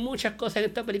sé, hay muchas cosas en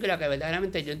esta película que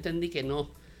verdaderamente yo entendí que no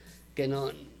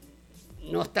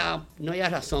había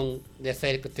razón de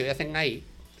ser que estuviesen ahí.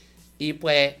 Y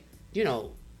pues,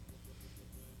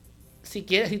 si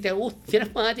eres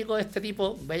fanático de este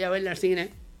tipo, vaya a verla al cine.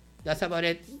 Esta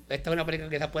es una película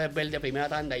que quizás puedes ver de primera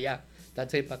tanda ya, para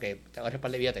que te agarres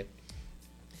para el billete.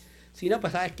 Si no,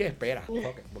 pues sabes qué, espera,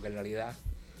 porque en realidad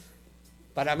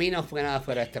para mí no fue nada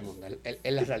fuera de este mundo,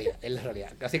 es la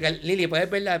realidad. Así que Lili, puedes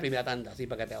verla de primera tanda, así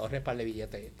para que te ahorres para el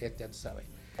billete, tú sabes.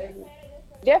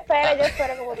 Yo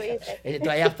espero como tú dices. Tú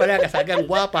allá espera que salgan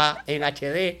guapas en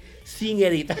HD sin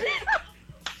editar.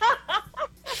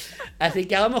 Así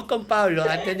que vamos con Pablo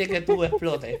antes de que tú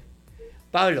explotes.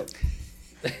 Pablo.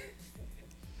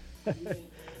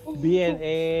 Bien,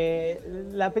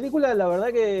 la película, la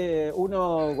verdad que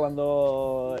uno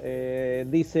cuando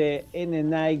dice N.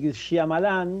 Night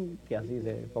Shyamalan, que así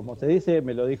como se dice,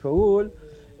 me lo dijo Google,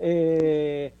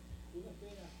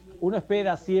 uno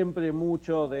espera siempre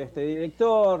mucho de este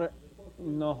director.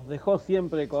 Nos dejó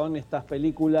siempre con estas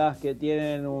películas que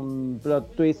tienen un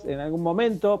plot twist en algún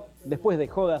momento. Después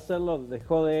dejó de hacerlo,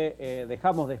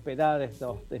 dejamos de esperar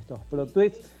estos plot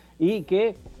twists. Y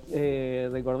que,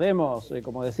 recordemos,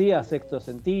 como decía, Sexto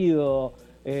Sentido,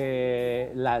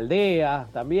 La Aldea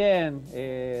también,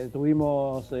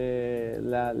 tuvimos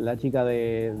la chica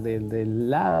del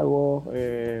lago,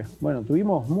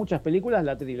 tuvimos muchas películas,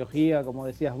 la trilogía, como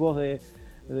decías vos,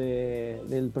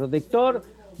 del Protector,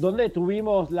 donde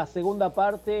tuvimos la segunda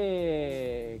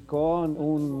parte con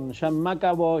un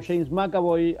James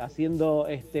McAvoy haciendo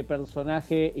este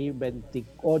personaje y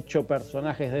 28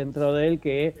 personajes dentro de él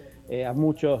que a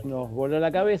muchos nos voló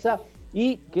la cabeza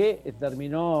y que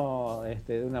terminó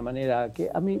de una manera que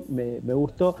a mí me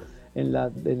gustó en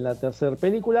la tercera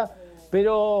película.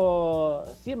 Pero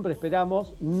siempre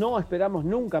no esperamos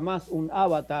nunca más un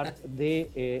Avatar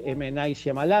de M. Night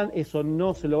Shyamalan. Eso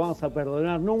no se lo vamos a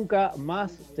perdonar nunca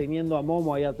más, teniendo a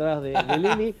Momo ahí atrás de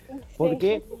Lili,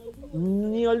 porque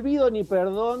ni olvido ni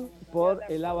perdón por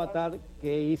el Avatar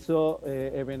que hizo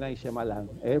M. Night Shyamalan.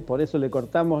 Por eso le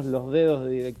cortamos los dedos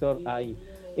de director ahí.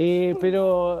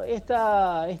 Pero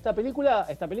esta película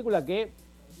que,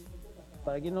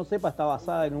 para quien no sepa, está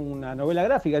basada en una novela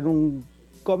gráfica, en un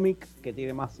cómic que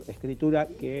tiene más escritura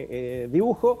que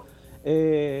dibujo.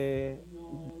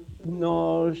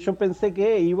 Yo pensé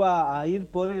que iba a ir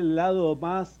por el lado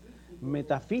más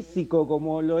metafísico,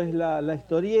 como lo es la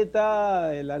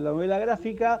historieta, la novela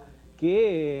gráfica,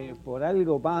 que por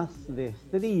algo más de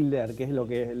thriller, que es lo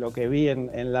que vi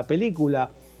en la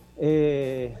película.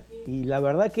 Y la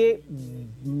verdad que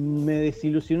me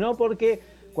desilusionó porque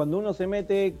cuando uno se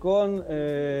mete con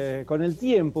el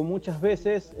tiempo, muchas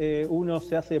veces uno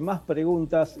se hace más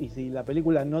preguntas, y si la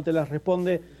película no te las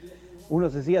responde, uno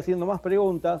se sigue haciendo más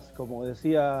preguntas. Como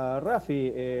decía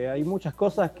Rafi, hay muchas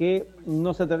cosas que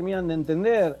no se terminan de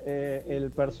entender.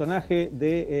 El personaje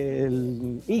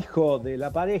del hijo de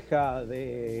la pareja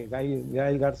de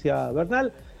Gael García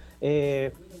Bernal,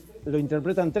 lo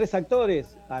interpretan 3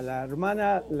 actores, a la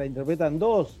hermana la interpretan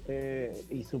 2,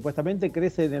 y supuestamente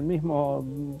crece en el mismo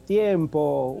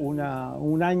tiempo,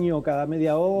 un año cada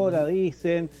media hora,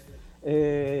 dicen.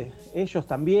 Ellos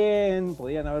también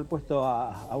podían haber puesto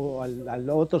a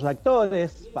los otros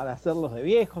actores para hacerlos de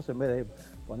viejos en vez de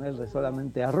ponerle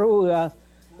solamente arrugas.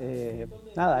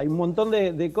 Nada, hay un montón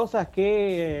de cosas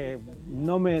que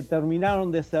no me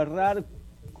terminaron de cerrar,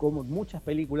 como muchas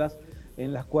películas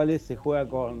en las cuales se juega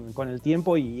con el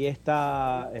tiempo, y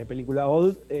esta película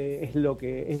Old es lo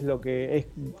que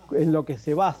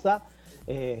se basa.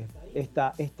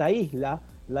 Esta isla,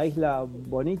 la isla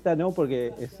bonita, ¿no?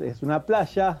 Porque es una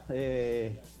playa,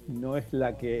 no es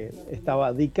la que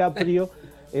estaba DiCaprio,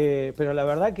 pero la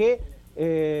verdad que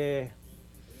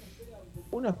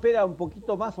uno espera un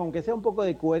poquito más, aunque sea un poco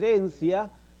de coherencia,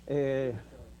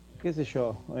 qué sé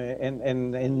yo,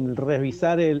 en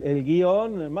revisar el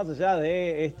guión, más allá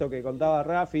de esto que contaba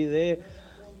Rafi, de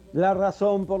la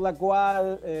razón por la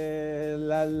cual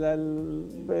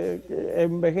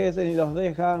envejecen y los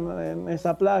dejan en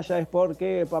esa playa es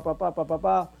porque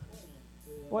papá.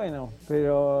 Bueno,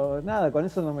 pero nada, con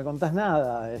eso no me contás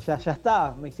nada, ya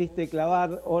está, me hiciste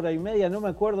clavar 1:30, no me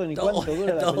acuerdo ni cuánto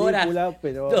dura la película,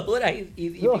 pero... 2 horas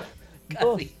y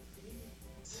casi.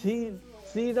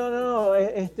 Sí, no,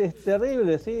 es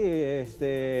terrible, sí.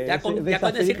 Ya con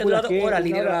decir que dura 2 horas,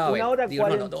 una hora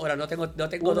 40, no tengo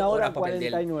 2 horas para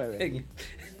perder.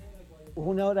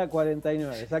 1 hora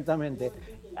 49, exactamente.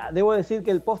 Debo decir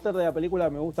que el póster de la película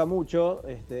me gusta mucho.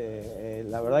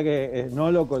 La verdad que no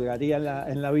lo colgaría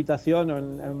en la habitación o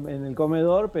en el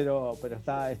comedor, pero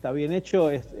está bien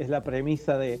hecho, es la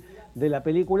premisa de la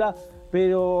película.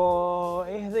 Pero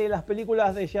es de las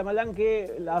películas de Shyamalan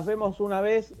que las vemos una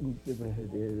vez,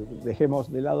 dejemos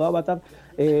de lado Avatar,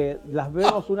 las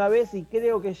vemos una vez y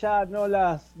creo que ya no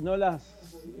las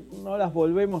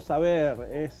volvemos a ver.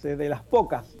 Es de las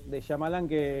pocas de Shyamalan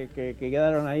que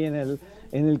quedaron ahí en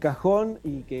el cajón,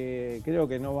 y que creo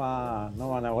que no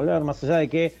van a volver, más allá de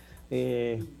que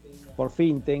por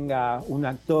fin tenga un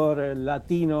actor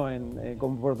latino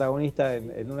como protagonista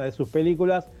en una de sus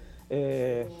películas.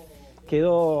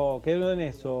 Quedó en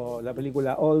eso la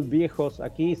película Old Viejos.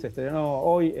 Aquí se estrenó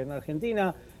hoy en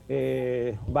Argentina,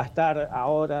 va a estar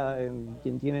ahora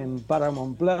quien tiene en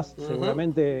Paramount Plus,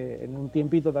 seguramente en un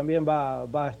tiempito también va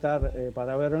a estar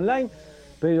para ver online,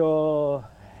 pero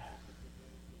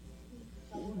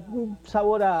un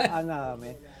sabor a nada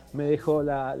me dejó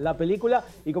la película.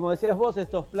 Y como decías vos,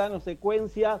 estos planos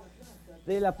secuencia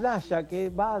de la playa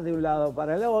que va de un lado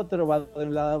para el otro, va de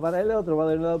un lado para el otro, va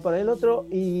de un lado para el otro,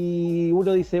 y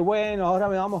uno dice, bueno, ahora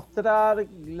me va a mostrar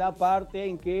la parte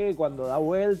en que cuando da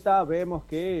vuelta vemos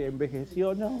que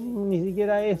envejeció. No, ni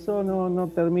siquiera eso, no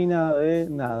termina de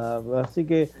nada. Así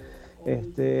que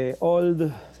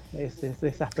Old es de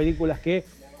esas películas que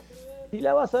si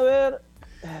la vas a ver,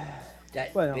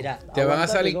 bueno, mira, te van a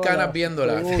salir canas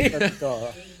viéndola.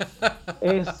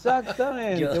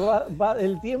 Exactamente.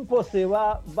 El tiempo se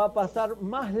va a pasar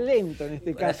más lento en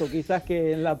este caso, quizás,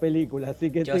 que en la película.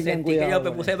 Así que yo tengan sentí cuidado. Que yo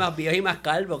me puse más viejo y más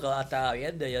calvo que la estaba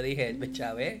viendo. Yo dije, me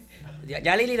chavé.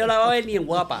 Ya Lili no la va a ver ni en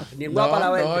guapa. Ni en guapa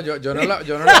la va a ver. No, yo no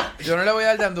le voy a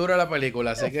dar tan duro a la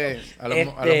película. Así que a lo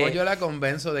mejor yo la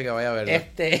convenzo de que vaya a verla.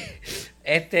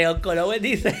 Uncle Owen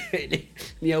dice,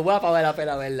 ni en guapa vale la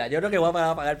pena verla. Yo creo que guapa va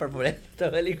a pagar por ver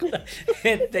esta película.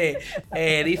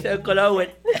 Dice Uncle Owen,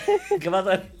 ¿qué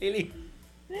pasa, Lili?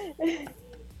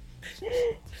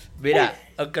 Mira,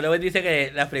 aunque luego dice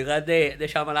que las películas de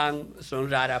Shyamalan son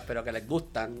raras, pero que les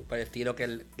gustan por el estilo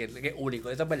que es único.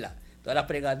 Eso es verdad. Todas las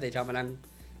películas de Shyamalan,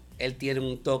 él tiene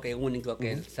un toque único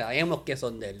que sabemos que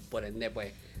son de él. Por ende,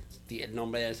 pues, el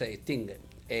nombre de él se distingue.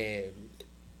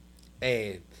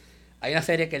 Hay una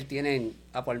serie que él tiene en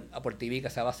Apple TV que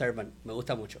se llama Servant. Me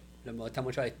gusta mucho. Me gusta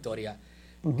mucho la historia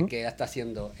que él está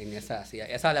haciendo en esa.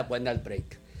 Esa la pueden dar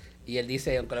break. Y él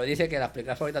dice, aunque lo dice que las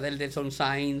películas favoritas de él son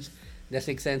Signs, The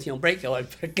Sixth Sense y Unbreakable,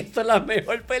 porque son las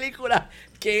mejores películas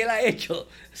que él ha hecho.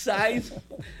 Signs,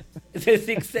 The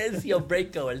Sixth Sense y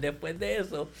Unbreakable. Después de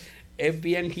eso, es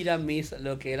bien hit and miss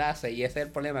lo que él hace. Y ese es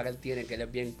el problema que él tiene, que él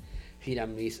es bien hit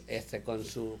and miss con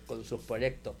sus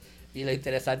proyectos. Y lo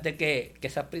interesante es que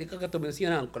esas películas que tú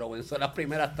mencionas, aunque lo bueno son las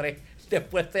primeras 3,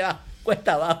 después te va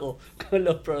cuesta abajo con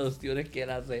las producciones que él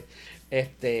hace.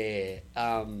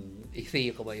 Y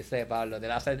sí, como dice Pablo, The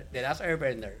Last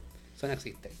Airbender, eso no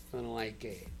existe. Eso no hay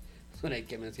que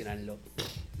mencionarlo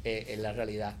en la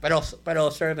realidad.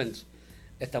 Pero Servants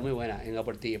está muy buena en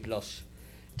Apple TV Plus.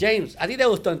 James, ¿a ti te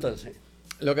gustó entonces?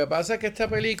 Lo que pasa es que esta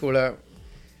película,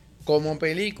 como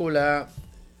película,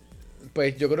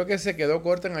 pues yo creo que se quedó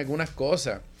corta en algunas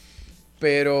cosas.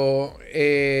 Pero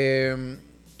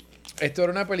esto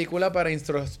era una película para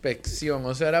introspección.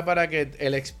 O sea, era para que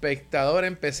el espectador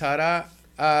empezara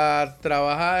a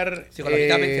trabajar.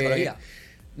 Psicología.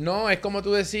 No, es como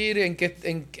tú decir en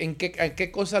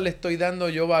qué cosas le estoy dando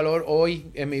yo valor hoy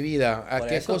en mi vida. A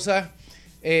qué cosas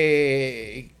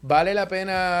vale la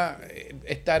pena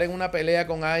estar en una pelea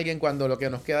con alguien cuando lo que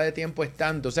nos queda de tiempo es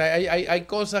tanto. O sea, hay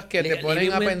cosas que te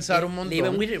ponen a pensar un montón.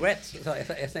 Living with regrets. O sea,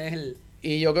 ese es el...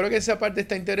 Y yo creo que esa parte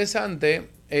está interesante.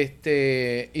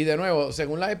 Y de nuevo,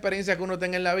 según las experiencias que uno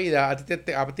tenga en la vida, a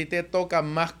ti te tocan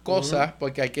más cosas,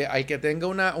 porque hay que tenga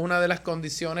una de las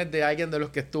condiciones de alguien de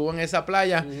los que estuvo en esa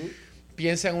playa.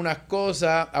 Piensa en unas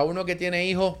cosas, a uno que tiene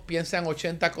hijos piensa en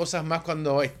 80 cosas más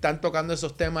cuando están tocando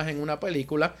esos temas en una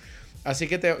película. Así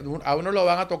que a uno lo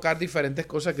van a tocar diferentes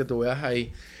cosas que tú veas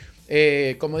ahí.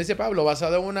 Como dice Pablo,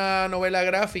 basado en una novela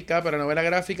gráfica, pero la novela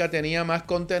gráfica tenía más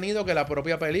contenido que la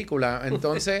propia película.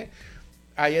 Entonces,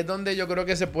 ahí es donde yo creo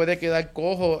que se puede quedar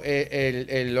cojo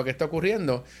lo que está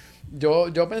ocurriendo.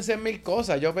 Yo pensé en mil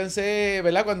cosas. Yo pensé,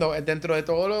 ¿verdad? Cuando dentro de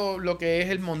todo lo que es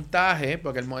el montaje,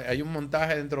 porque hay un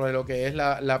montaje dentro de lo que es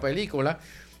la película,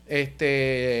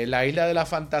 la Isla de la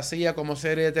Fantasía como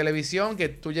serie de televisión, que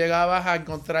tú llegabas a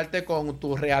encontrarte con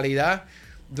tu realidad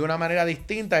de una manera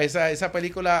distinta. Esa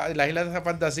película, La Isla de la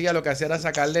Fantasía, lo que hacía era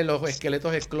sacarle los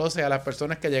esqueletos del closet a las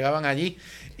personas que llegaban allí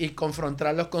y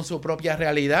confrontarlos con su propia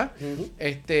realidad.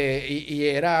 Y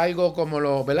era algo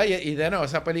como ¿verdad? Y de nuevo,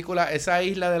 esa película, esa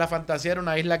Isla de la Fantasía era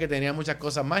una isla que tenía muchas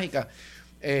cosas mágicas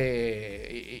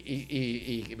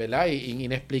 ¿verdad? Y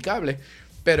inexplicables.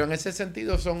 Pero en ese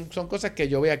sentido son cosas que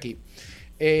yo veo aquí.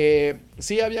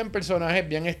 Sí habían personajes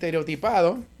bien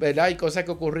estereotipados, ¿verdad? Y cosas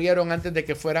que ocurrieron antes de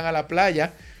que fueran a la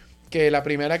playa, que la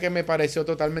primera que me pareció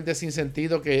totalmente sin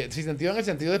sentido en el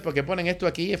sentido de por qué ponen esto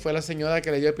aquí, fue la señora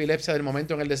que le dio epilepsia del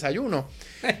momento en el desayuno,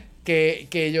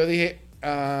 que yo dije,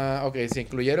 ok, si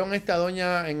incluyeron esta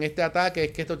doña en este ataque,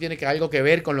 es que esto tiene algo que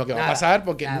ver con lo que va a pasar,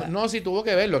 porque no, sí tuvo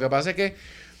que ver. Lo que pasa es que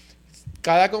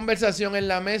cada conversación en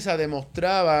la mesa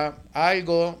demostraba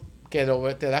algo que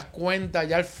te das cuenta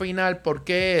ya al final por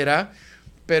qué era,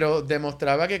 pero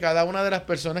demostraba que cada una de las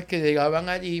personas que llegaban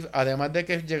allí, además de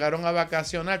que llegaron a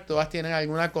vacacionar, todas tienen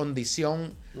alguna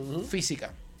condición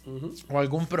física o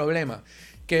algún problema,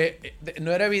 que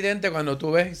no era evidente cuando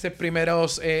tú ves esas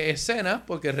primeras escenas,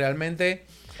 porque realmente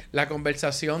la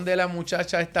conversación de la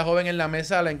muchacha, esta joven en la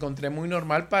mesa, la encontré muy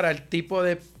normal para el tipo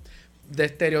de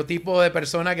estereotipo de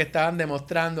personas que estaban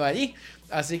demostrando allí.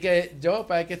 Así que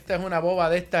parece que esta es una boba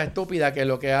de esta estúpida que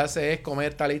lo que hace es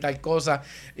comer tal y tal cosa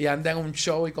y anda en un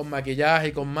show y con maquillaje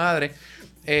y con madre,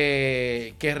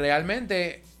 que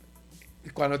realmente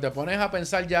cuando te pones a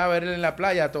pensar ya a verla en la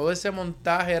playa, todo ese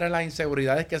montaje eran las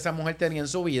inseguridades que esa mujer tenía en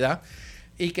su vida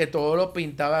y que todo lo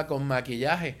pintaba con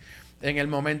maquillaje. En el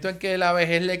momento en que la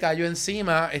vejez le cayó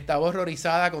encima, estaba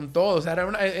horrorizada con todo. O sea,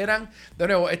 de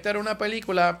nuevo, esta era una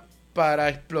película para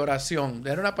exploración.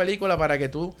 Era una película para que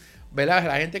tú, ¿verdad?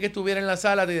 La gente que estuviera en la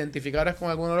sala te identificaras con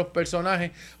alguno de los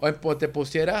personajes o te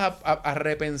pusieras a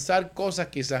repensar cosas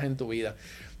quizás en tu vida.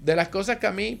 De las cosas que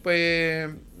a mí pues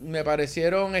me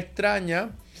parecieron extrañas,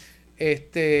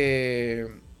 el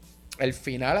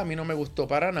final a mí no me gustó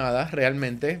para nada,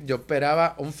 realmente. Yo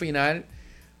esperaba un final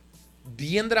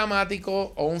bien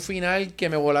dramático o un final que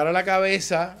me volara la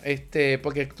cabeza,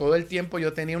 porque todo el tiempo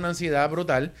yo tenía una ansiedad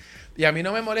brutal. Y a mí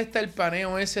no me molesta el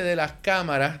paneo ese de las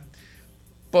cámaras,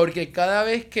 porque cada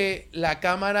vez que la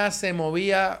cámara se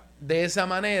movía de esa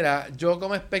manera, yo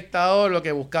como espectador lo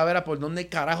que buscaba era por dónde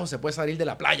carajo se puede salir de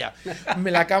la playa.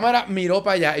 La cámara miró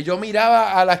para allá y yo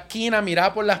miraba a la esquina,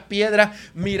 miraba por las piedras,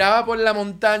 miraba por la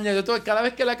montaña. Cada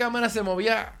vez que la cámara se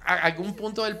movía a algún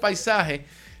punto del paisaje,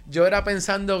 yo era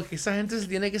pensando que esa gente se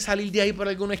tiene que salir de ahí por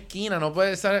alguna esquina, no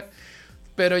puede ser.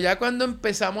 Pero ya cuando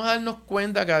empezamos a darnos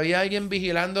cuenta que había alguien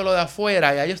vigilándolo de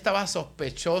afuera, ya yo estaba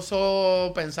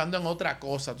sospechoso pensando en otra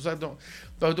cosa.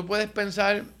 Tú puedes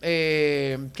pensar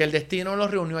que el destino los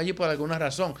reunió allí por alguna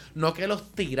razón, no que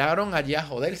los tiraron allí a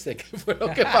joderse, que fue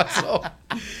lo que pasó.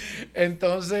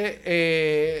 Entonces,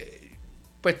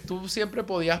 pues tú siempre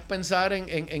podías pensar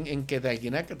en que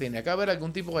tenía que haber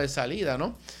algún tipo de salida,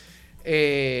 ¿no?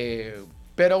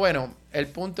 Pero bueno, el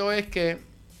punto es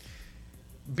que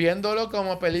viéndolo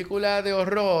como película de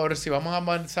horror, si vamos a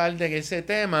avanzar de ese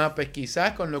tema, pues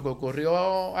quizás con lo que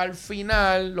ocurrió al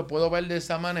final lo puedo ver de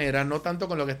esa manera, no tanto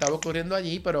con lo que estaba ocurriendo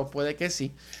allí, pero puede que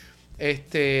sí.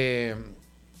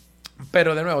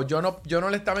 Pero de nuevo, yo no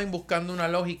le estaba buscando una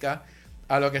lógica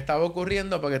a lo que estaba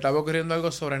ocurriendo, porque estaba ocurriendo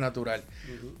algo sobrenatural.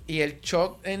 Y el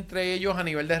shock entre ellos a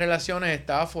nivel de relaciones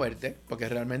estaba fuerte, porque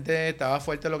realmente estaba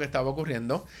fuerte lo que estaba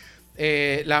ocurriendo.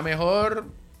 La mejor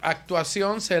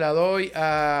actuación se la doy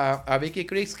a Vicky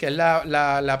Krieps, que es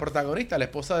la protagonista, la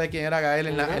esposa de quien era Gael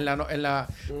en la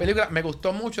película. Me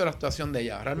gustó mucho la actuación de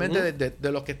ella. Realmente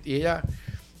de los que... Y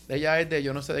ella es de,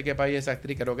 yo no sé de qué país es esa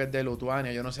actriz, creo que es de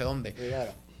Lituania, yo no sé dónde.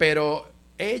 Claro. Pero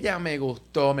ella me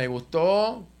gustó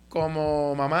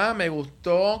como mamá, me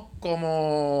gustó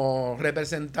como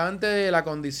representante de la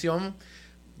condición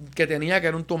que tenía, que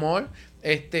era un tumor.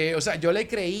 O sea, yo le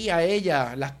creí a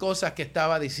ella las cosas que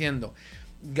estaba diciendo.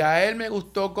 Gael me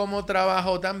gustó como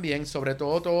trabajo también, sobre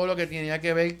todo lo que tenía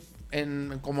que ver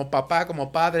como papá,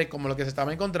 como padre, como lo que se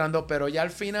estaba encontrando, pero ya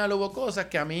al final hubo cosas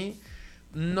que a mí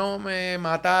no me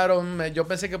mataron. Yo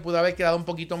pensé que pudo haber quedado un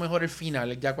poquito mejor el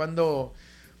final, ya cuando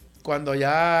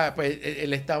ya pues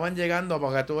le estaban llegando,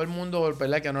 porque a todo el mundo,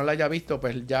 ¿verdad? Que no la haya visto,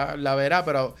 pues ya la verá,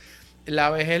 pero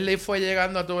la vejez le fue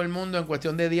llegando a todo el mundo en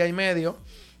cuestión de día y medio,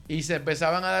 y se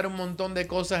empezaban a dar un montón de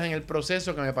cosas en el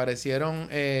proceso que me parecieron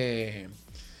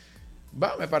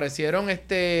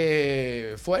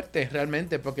fuertes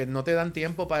realmente, porque no te dan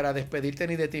tiempo para despedirte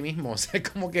ni de ti mismo. O sea, es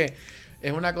como que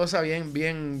es una cosa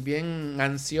bien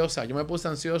ansiosa. Yo me puse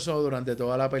ansioso durante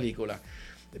toda la película.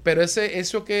 Pero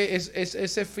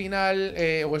ese final,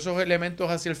 o esos elementos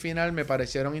hacia el final me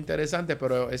parecieron interesantes,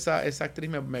 pero esa actriz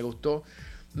me gustó.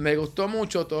 Me gustó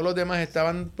mucho. Todos los demás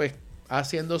estaban pues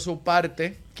haciendo su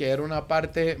parte, que era una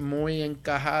parte muy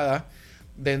encajada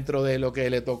dentro de lo que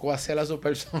le tocó hacer a su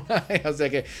personaje. O sea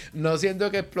que no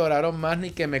siento que exploraron más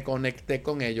ni que me conecté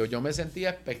con ellos. Yo me sentía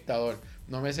espectador,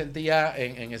 no me sentía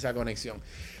en esa conexión.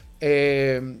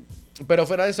 Pero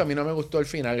fuera de eso, a mí no me gustó el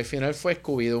final. El final fue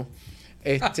Scooby-Doo.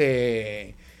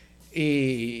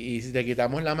 Y le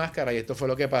quitamos la máscara y esto fue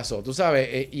lo que pasó. Tú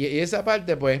sabes, y esa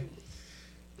parte pues,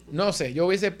 no sé, yo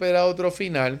hubiese esperado otro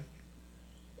final.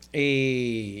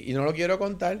 Y no lo quiero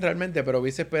contar realmente, pero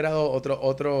hubiese esperado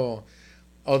otro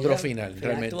final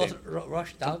realmente.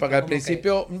 Porque al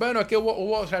principio, bueno, es que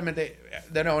hubo realmente,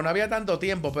 de nuevo, no había tanto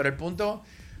tiempo, pero el punto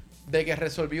de que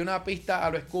resolví una pista a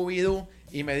lo Scooby-Doo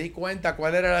y me di cuenta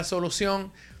cuál era la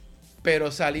solución,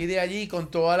 pero salí de allí con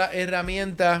todas las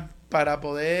herramientas para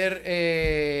poder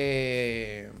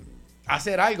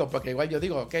hacer algo, porque igual yo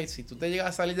digo, ok, si tú te llegas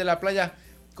a salir de la playa,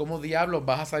 ¿cómo diablos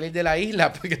vas a salir de la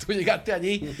isla? Porque tú llegaste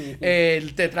allí,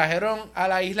 te trajeron a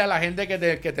la isla la gente que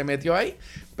te metió ahí,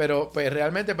 pero pues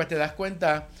realmente pues te das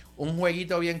cuenta, un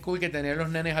jueguito bien cool que tenían los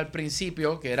nenes al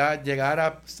principio, que era llegar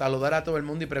a saludar a todo el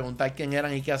mundo y preguntar quién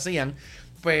eran y qué hacían,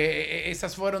 pues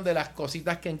esas fueron de las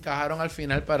cositas que encajaron al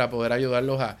final para poder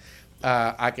ayudarlos a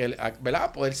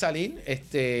poder salir,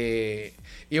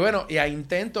 y bueno, y a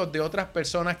intentos de otras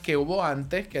personas que hubo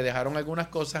antes, que dejaron algunas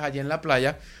cosas allí en la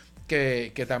playa,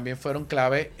 que también fueron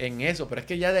clave en eso. Pero es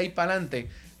que ya de ahí para adelante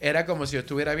era como si yo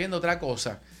estuviera viendo otra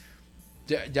cosa.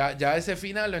 Ya ese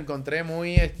final lo encontré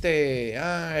muy esto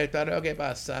era lo que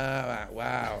pasaba.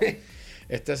 Wow.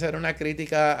 Esto será una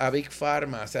crítica a Big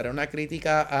Pharma, será una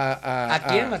crítica ¿A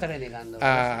quién me está renegando?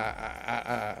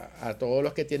 A todos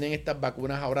los que tienen estas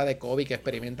vacunas ahora de COVID que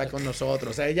experimentan con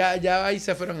nosotros. O sea, ya ahí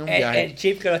se fueron en un viaje. El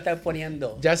chip que lo están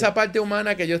poniendo. Ya esa parte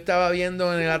humana que yo estaba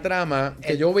viendo en la trama,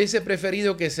 que yo hubiese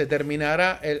preferido que se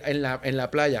terminara en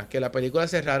la playa, que la película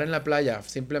cerrara en la playa.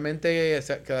 Simplemente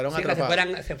se quedaron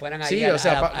atrapados. Se fueran ahí. Sí, o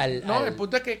sea, el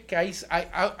punto es que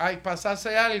ahí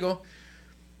pasase algo.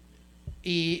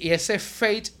 Y ese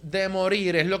fate de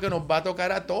morir es lo que nos va a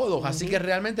tocar a todos. Así que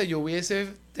realmente yo hubiese,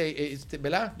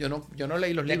 ¿verdad? Yo no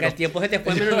leí los De que libros. el tiempo se te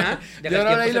fue menos nada. Yo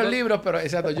no leí los libros, pero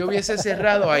exacto, yo hubiese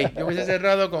cerrado ahí. Yo hubiese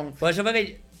cerrado con Por eso fue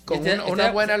que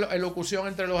una buena elocución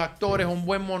entre los actores, un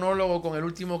buen monólogo con el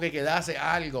último que quedase,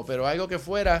 algo, pero algo que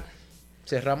fuera,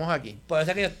 cerramos aquí. Por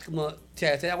eso es que yo, como, o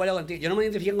sea, estoy de acuerdo contigo. Yo no me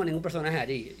identifico con ningún personaje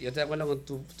allí. Yo estoy de acuerdo con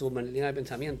tu línea de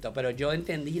pensamiento, pero yo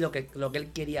entendí lo que él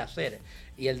quería hacer.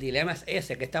 Y el dilema es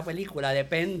ese, que esta película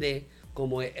depende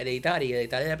como Hereditary.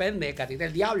 Hereditary depende que a ti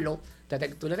del diablo,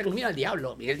 tú le tengas miedo al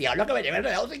diablo. Mira el diablo que me lleve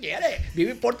enredado si quiere. A mí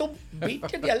me importa un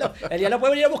pinche diablo. El diablo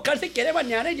puede venir a buscar si quiere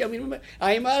mañana y a mí me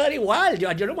va a dar igual.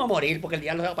 Yo no me voy a morir porque el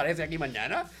diablo aparece aquí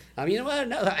mañana. A mí no me va a dar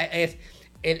nada.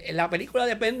 La película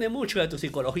depende mucho de tu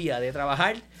psicología, de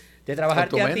trabajar con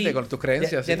tu mente, a ti, con tus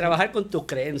creencias. de trabajar con tus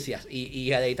creencias.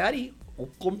 Y Hereditary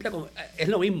cumple con, es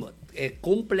lo mismo,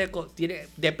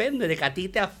 depende de que a ti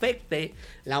te afecte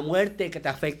la muerte, que te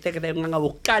afecte que te vengan a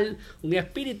buscar un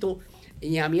espíritu.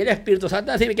 Y a mí el Espíritu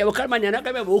Santo, si me quiere buscar mañana,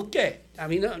 que me busque. A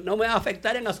mí no me va a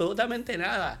afectar en absolutamente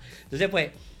nada. Entonces, pues,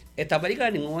 esta película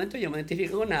en ningún momento yo me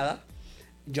identifico con nada.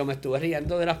 Yo me estuve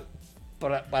riendo de las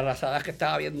barrazadas que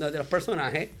estaba viendo de los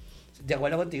personajes. De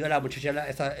acuerdo contigo, la muchacha,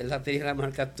 esa actriz la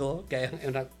mejor que actuó, que es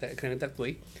una excelente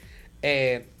actriz.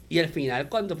 Y al final,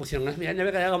 cuando pusieron las miradas, yo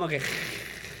me quedé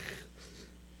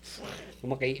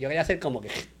como que yo quería hacer como que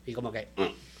y como que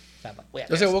o sea,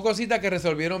 entonces hubo cositas que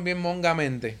resolvieron bien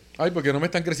mongamente. Ay, porque no me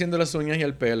están creciendo las uñas y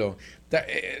el pelo.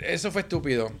 Eso fue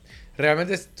estúpido.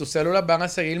 Realmente tus células van a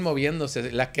seguir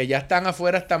moviéndose. Las que ya están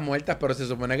afuera están muertas, pero se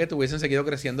supone que tuviesen seguido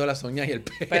creciendo las uñas y el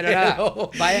pelo. Pero nada,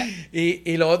 vaya.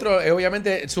 Y lo otro,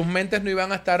 obviamente, sus mentes no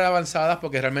iban a estar avanzadas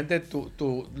porque realmente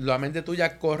la mente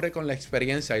tuya corre con la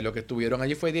experiencia. Y lo que estuvieron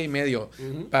allí fue 10 y medio.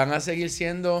 Van a seguir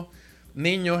siendo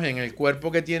niños en el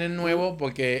cuerpo que tienen nuevo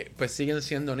porque pues siguen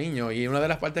siendo niños. Y una de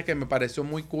las partes que me pareció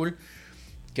muy cool,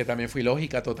 que también fue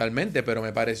ilógica totalmente, pero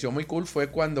me pareció muy cool, fue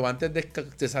cuando antes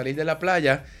de salir de la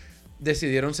playa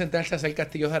decidieron sentarse a hacer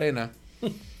castillos de arena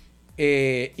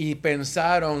y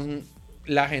pensaron,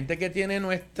 la gente que tiene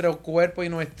nuestro cuerpo y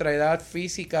nuestra edad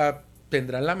física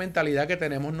tendrán la mentalidad que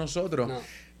tenemos nosotros. No.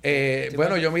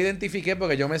 Bueno, yo me identifiqué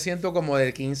porque yo me siento como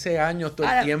de 15 años todo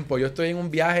el tiempo. Yo estoy en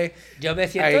un viaje. Yo me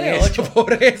siento de 8 8.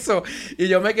 por eso. Y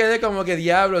yo me quedé como que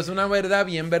diablo, es una verdad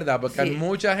bien verdad. Porque Sí. hay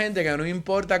mucha gente que no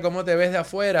importa cómo te ves de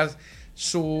afuera,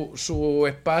 su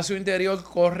espacio interior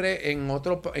corre en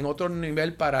otro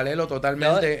nivel paralelo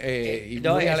totalmente y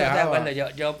muy alejado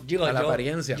a la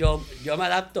apariencia. Yo me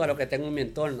adapto a lo que tengo en mi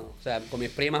entorno. O sea, con mis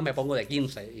primas me pongo de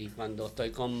 15 y cuando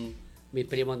estoy con mis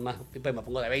primos más, pues me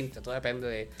pongo de 20, todo depende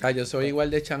de... Yo soy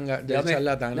igual de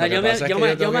charlatán. No, yo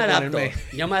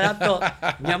me adapto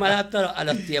a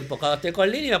los tiempos. Cuando estoy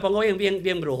con Lili me pongo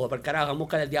bien brujo, por carajo, en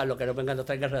busca del diablo, que no vengan los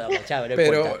tres alrededor, chévere,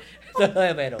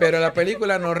 pero la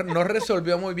película no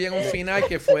resolvió muy bien un final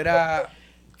que fuera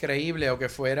creíble o que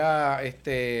fuera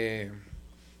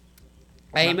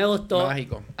ahí me gustó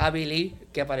mágico. A Billy,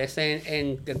 que aparece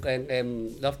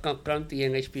en Lovecraft Country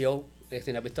en HBO.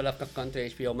 Si no has visto Lovecraft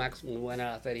Country, HBO Max, muy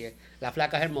buena la serie. La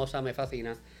flaca es hermosa, me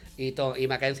fascina. Y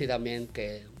Mackenzie también,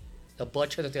 que los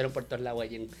pochos estuvieron por todos lados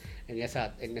en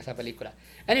esa película.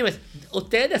 Anyways,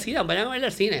 ustedes decidan, vayan a ver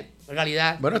el cine, en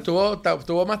realidad. Bueno,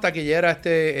 estuvo más taquillera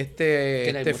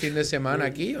este fin de semana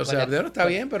aquí. O sea, está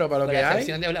bien, pero para lo que hay. La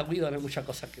sección de Black Widow no hay muchas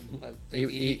cosas.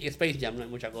 Y Space Jam no hay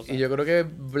muchas cosas. Y yo creo que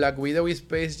Black Widow y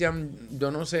Space Jam,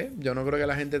 yo no sé. Yo no creo que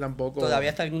la gente tampoco... Todavía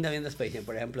está viendo Space Jam,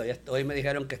 por ejemplo. Hoy me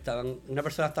dijeron que una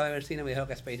persona estaba en el cine y me dijo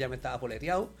que Space Jam estaba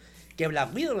poleteado. Que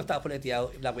Black Widow no estaba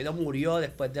poleteado. Black Widow murió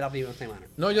después de la primera semana.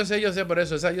 No, yo sé por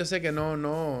eso. Yo sé que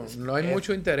no hay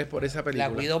mucho interés por esa película.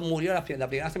 Black Widow murió la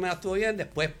primera semana, estuvo bien,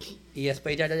 después. Y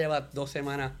Space Jam ya lleva 2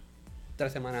 semanas,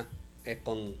 3 semanas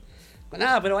con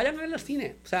nada, pero vayan a ver al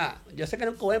cine. O sea, yo sé que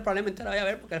no probablemente la vaya a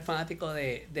ver porque es fanático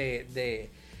de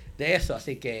eso,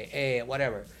 así que,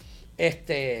 whatever.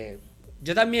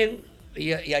 Yo también,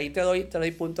 y ahí te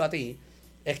doy punto a ti,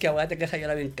 es que acuérdate que esa yo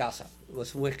la vi en casa.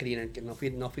 Es un screener, que no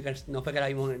fue que la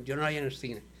vimos, yo no la vi en el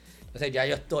cine. Entonces ya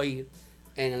yo estoy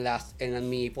en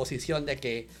mi posición de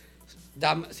que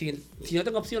si no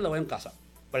tengo opción, lo veo en casa,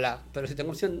 ¿verdad? Pero si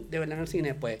tengo opción de verla en el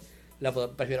cine, pues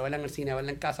prefiero verla en el cine a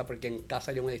verla en casa, porque en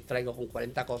casa yo me distraigo con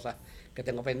 40 cosas que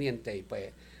tengo pendientes y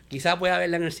pues quizás pueda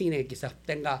verla en el cine, quizás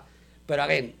tenga... Pero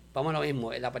again, vamos a lo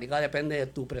mismo, la película depende de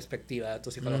tu perspectiva, de tu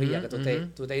psicología, que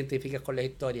tú te identifiques con la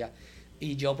historia.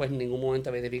 Y yo pues en ningún momento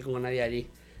me identifico con nadie allí.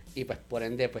 Y pues por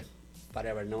ende, pues,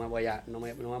 whatever, no me voy a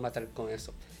matar con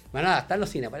eso. Bueno, nada, está en los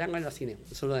cines, vayan a ver los cines,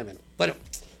 eso es lo de menos. Bueno,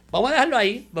 Vamos a dejarlo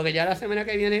ahí, porque ya la semana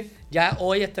que viene, ya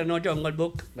hoy estrenó Jungle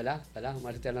Book, ¿verdad? Vamos a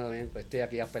ver si estoy hablando bien, pues estoy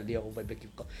aquí ya perdido con Barbecue.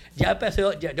 Ya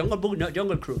empezó, Jungle Book, no,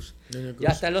 Jungle Cruise. Ya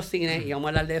está en los cines y vamos a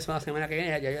hablar de eso la semana que viene,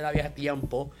 ya yo la vi hace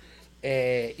tiempo.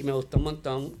 Y me gustó un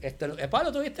montón.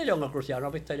 Pablo, ¿tú viste Jungle Cruise? Ya no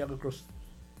viste Jungle Cruise.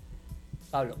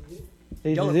 Pablo.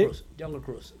 Sí, Jungle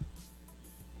Cruise.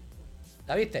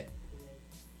 ¿La viste?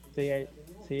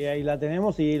 Sí, ahí la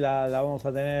tenemos y la vamos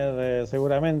a tener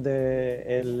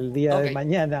seguramente el día de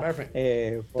mañana.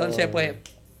 Entonces, pues,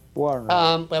 pues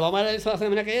vamos a ver eso la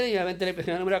semana que viene y obviamente el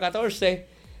episodio número 14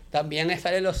 también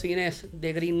estaré en los cines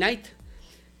de Green Knight,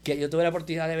 que yo tuve la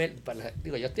oportunidad de ver.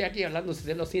 Digo, yo estoy aquí hablando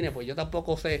de los cines, pues yo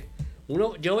tampoco sé.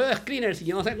 Yo veo screeners y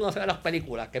yo no sé cómo se ven las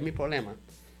películas, que es mi problema.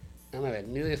 Déjame ver,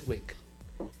 New This Week.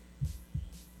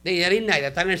 The Green Knight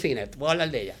está en el cine, puedo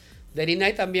hablar de ella. The Green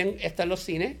Knight también está en los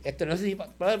cines. No sé si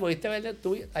pudiste verla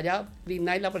tú allá. Green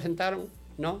Knight la presentaron,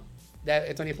 ¿no?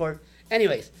 De 24.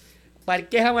 Anyways, para el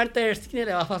que es amante del cine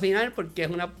le va a fascinar porque es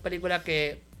una película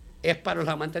que es para los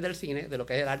amantes del cine, de lo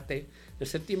que es el arte, del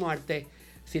séptimo arte.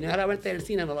 Si no eres amante del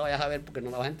cine no lo vayas a ver porque no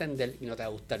lo vas a entender y no te va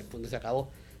a gustar. El punto se acabó.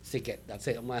 Así que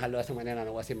vamos a dejarlo de esa manera,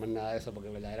 no voy a decir más nada de eso porque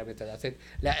verdaderamente las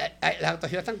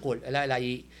actuaciones están cool.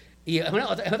 Y es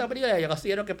otra película que yo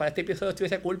considero que para este episodio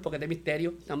estuviese cool porque es de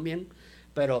misterio también,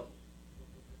 pero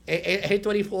es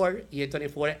A24 y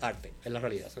A24 es arte, es la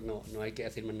realidad, eso no hay que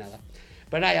decir más nada.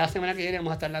 Pero nada, ya la semana que viene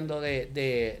vamos a estar hablando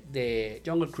de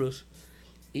Jungle Cruise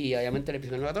y obviamente el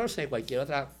episodio 14 y cualquier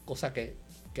otra cosa que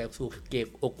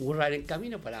ocurra en el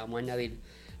camino, pues la vamos a añadir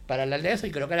para hablar de eso.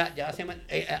 Y creo que ya la semana,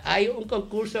 hay un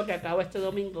concurso que acaba este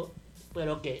domingo,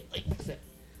 pero que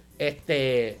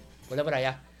vuelve por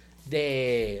allá,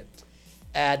 de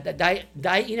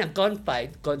Die in a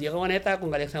Gunfight con Diego Boneta,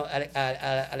 con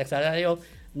Alexandra Leo.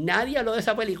 Nadie habló de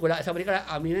esa película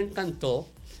a mí me encantó.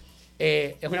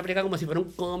 Es una película como si fuera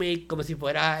un cómic, como si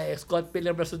fuera Scott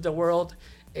Pilgrim vs. The World.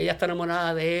 Ella está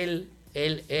enamorada de él,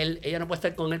 ella no puede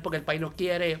estar con él porque el país no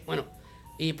quiere, bueno,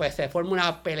 y pues se forma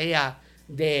una pelea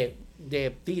de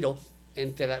tiro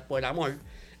por el amor,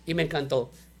 y me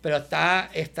encantó. Pero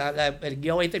el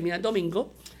guión hoy termina el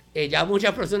domingo. Ya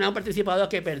muchas personas han participado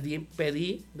que pedí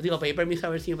permiso a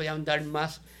ver si me podían dar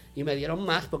más y me dieron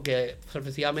más porque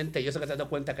sorpresivamente yo sé que te has dado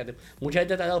cuenta que mucha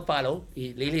gente te ha dado follow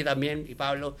y Lili también y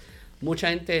Pablo, mucha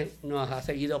gente nos ha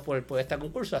seguido por este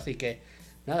concurso, así que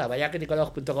nada, vaya a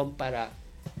criticólogos.com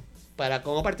para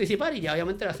cómo participar y ya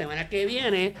obviamente la semana que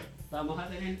viene vamos a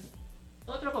tener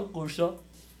otro concurso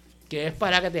que es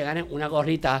para que te ganen una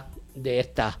gorrita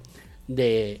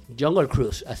de Jungle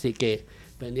Cruise, así que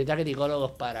pendiente a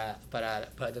criticólogos para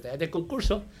tratar del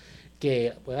concurso,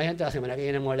 que pues gente la semana que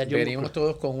viene venimos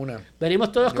todos con una.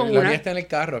 Venimos todos con la una. mía está en el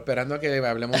carro esperando a que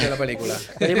hablemos de la película.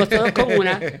 Venimos todos con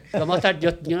una. Vamos a estar,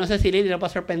 yo no sé si Lili nos va a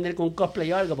sorprender con un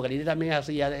cosplay o algo, porque Lili también es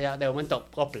así ya de momento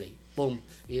cosplay. Pum.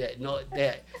 Y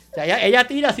ella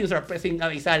tira sin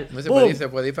avisar. No se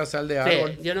puede disfrazar de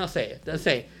árbol. Sí, yo no sé.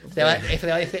 Entonces, se va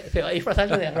a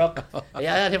disfrazar de Rock.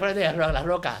 Ella va a disfrazar de Rock, la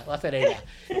Roca va a ser ella.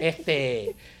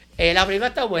 La película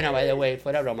está buena, by the way,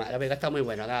 fuera broma. La película está muy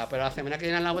buena, nada, pero la semana que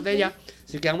viene en la botella,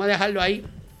 así que vamos a dejarlo ahí.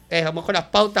 Vamos con las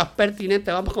pautas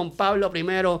pertinentes. Vamos con Pablo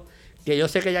primero, que yo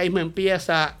sé que ya mismo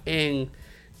empieza en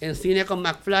Cine con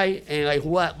McFly, en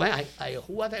Aijuna.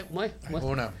 ¿Cómo es?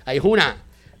 Aijuna.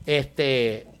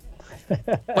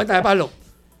 Cuéntame, Pablo.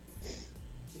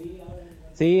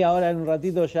 Sí, ahora en un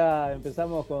ratito ya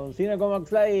empezamos con Cine con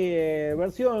McFly,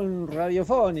 versión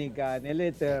radiofónica en el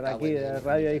éter aquí de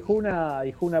Radio Aijuna,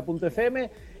 aijuna.fm.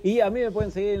 Y a mí me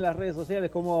pueden seguir en las redes sociales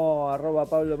como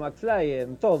 @Pablo McFly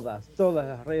en todas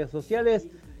las redes sociales.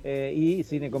 Y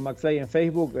Cine con McFly en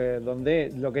Facebook,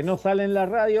 donde lo que no sale en la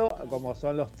radio, como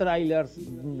son los trailers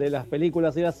de las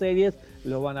películas y las series,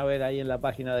 los van a ver ahí en la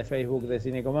página de Facebook de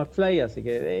Cine con McFly. Así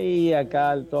que de ahí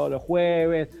acá todos los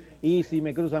jueves. Y si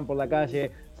me cruzan por la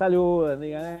calle, saluden,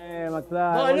 digan,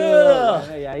 McFly,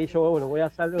 boludo. Y ahí yo los voy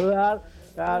a saludar,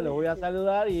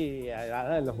 y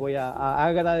los voy a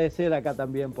agradecer acá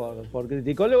también por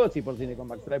Criticólogos y por Cine con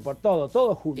McFly, por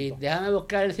todo junto. Y déjame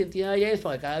buscar el sentido de James,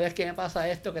 porque cada vez que me pasa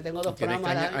esto, que tengo dos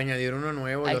programas... Tienes que añadir uno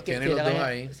nuevo, los tienes los dos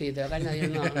ahí. Sí, tengo que añadir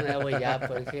uno nuevo ya,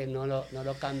 porque no lo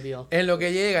cambio. En lo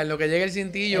que llega el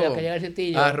cintillo.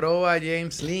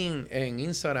 @JamesLin en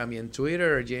Instagram y en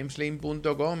Twitter,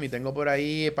 jameslin.com. Y tengo por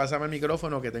ahí, pásame el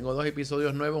micrófono, que tengo 2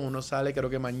 episodios nuevos. Uno sale creo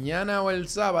que mañana o el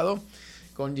sábado,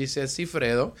 con Giselle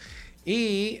Cifredo.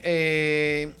 Y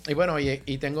bueno,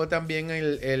 y tengo también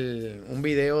un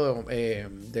video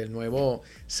del nuevo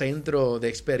centro de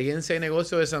experiencia y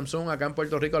negocio de Samsung acá en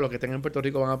Puerto Rico. Los que estén en Puerto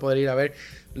Rico van a poder ir a ver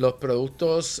los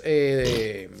productos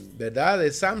 ¿verdad?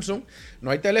 De Samsung. No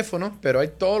hay teléfono, pero hay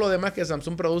todo lo demás que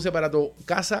Samsung produce para tu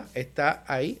casa. Está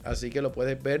ahí, así que lo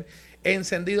puedes ver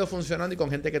encendido, funcionando y con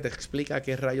gente que te explica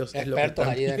qué rayos es lo que están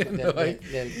allí viendo ahí.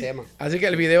 del tema. Así que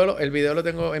el video lo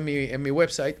tengo en mi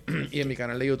website y en mi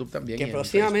canal de YouTube también. Que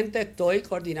próximamente estoy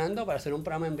coordinando para hacer un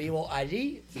programa en vivo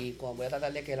allí y voy a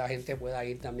tratar de que la gente pueda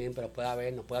ir también, pero pueda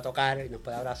ver, nos pueda tocar y nos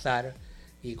pueda abrazar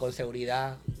y con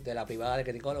seguridad de la privada de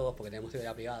Criticólogos, porque tenemos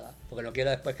seguridad privada, porque no quiero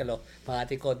después que los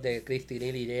fanáticos de Christy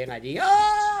Lily lleguen allí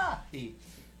y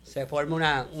se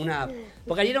forma una...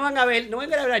 Porque allí no van a ver a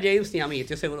ver a James ni a mí,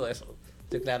 estoy seguro de eso.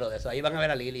 Estoy claro de eso. Ahí van a ver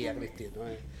a Lily y a Christy.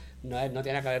 No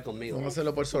tiene que ver conmigo. Vamos a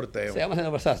hacerlo por sorteo. Sí, vamos a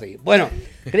hacerlo por sorteo. Bueno,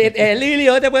 Lily,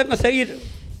 ¿dónde te pueden conseguir?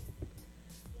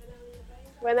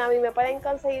 Bueno, a mí me pueden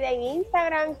conseguir en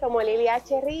Instagram como Lily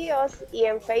H. Ríos y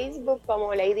en Facebook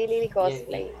como Lady Lily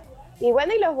Cosplay. Y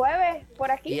bueno, y los jueves por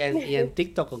aquí. Y en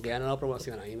TikTok, aunque ya no lo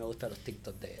promociona. A mí me gustan los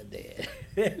TikTok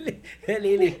de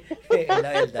Lili.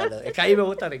 La verdad, es que a mí me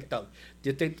gusta TikTok.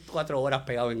 Yo estoy 4 horas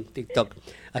pegado en TikTok,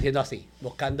 haciendo así,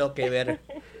 buscando qué ver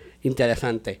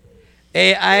interesante.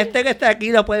 A este que está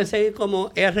aquí lo pueden seguir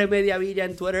como R Mediavilla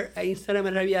en Twitter e Instagram,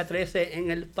 Rvilla 13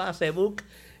 en el Facebook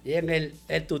y en el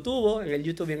Tutubo, en el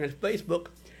YouTube y en el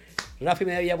Facebook.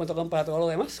 RafiMediavilla.com para todo lo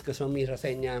demás, que son mis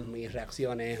reseñas, mis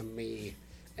reacciones, mis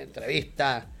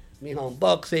entrevistas, mis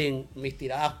unboxing, mis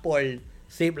tiradas por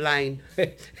zipline.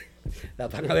 La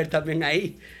van a ver también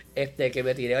ahí. Que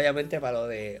me tiré obviamente para lo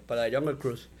de Jungle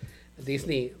Cruise.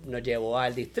 Disney nos llevó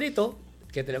al distrito,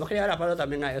 que tenemos que llevar a Pablo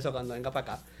también a eso cuando venga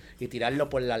para acá y tirarlo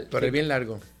por la... Por el bien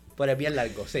largo. Por el bien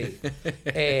largo, sí.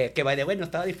 Que by the way no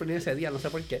estaba disponible ese día, no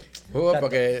sé por qué.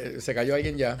 Porque se cayó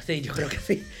alguien ya. Sí, yo creo que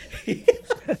sí.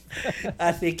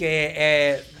 Así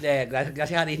que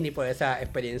gracias a Disney por esa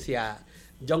experiencia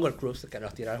Jungle Cruise, que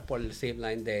nos tiraron por el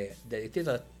zipline de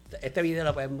distrito. Este video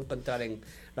lo pueden encontrar en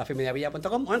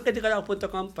rafimediavilla.com o en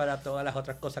criticólogos.com para todas las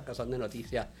otras cosas que son de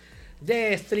noticias,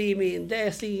 de streaming,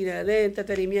 de cine, de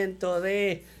entretenimiento,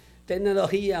 de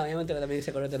tecnología. Obviamente que también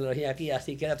se corre tecnología aquí,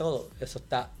 así que era todo. Eso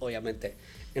está obviamente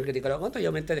en Criticólogos.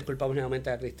 Obviamente disculpamos nuevamente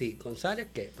a Cristi González,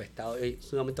 que pues, está hoy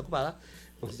sumamente ocupada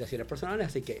con situaciones personales,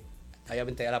 así que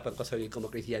obviamente ya la pueden conseguir como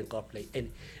Cristian Cosplay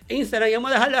en Instagram. Y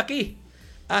vamos a dejarlo aquí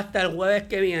hasta el jueves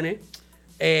que viene.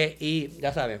 Y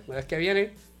ya saben, jueves que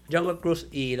viene Jungle Cruise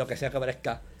y lo que sea que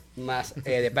aparezca más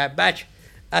de Bad Batch.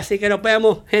 Así que nos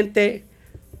vemos, gente.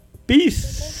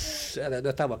 Peace. No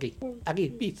estamos aquí. Aquí,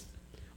 peace.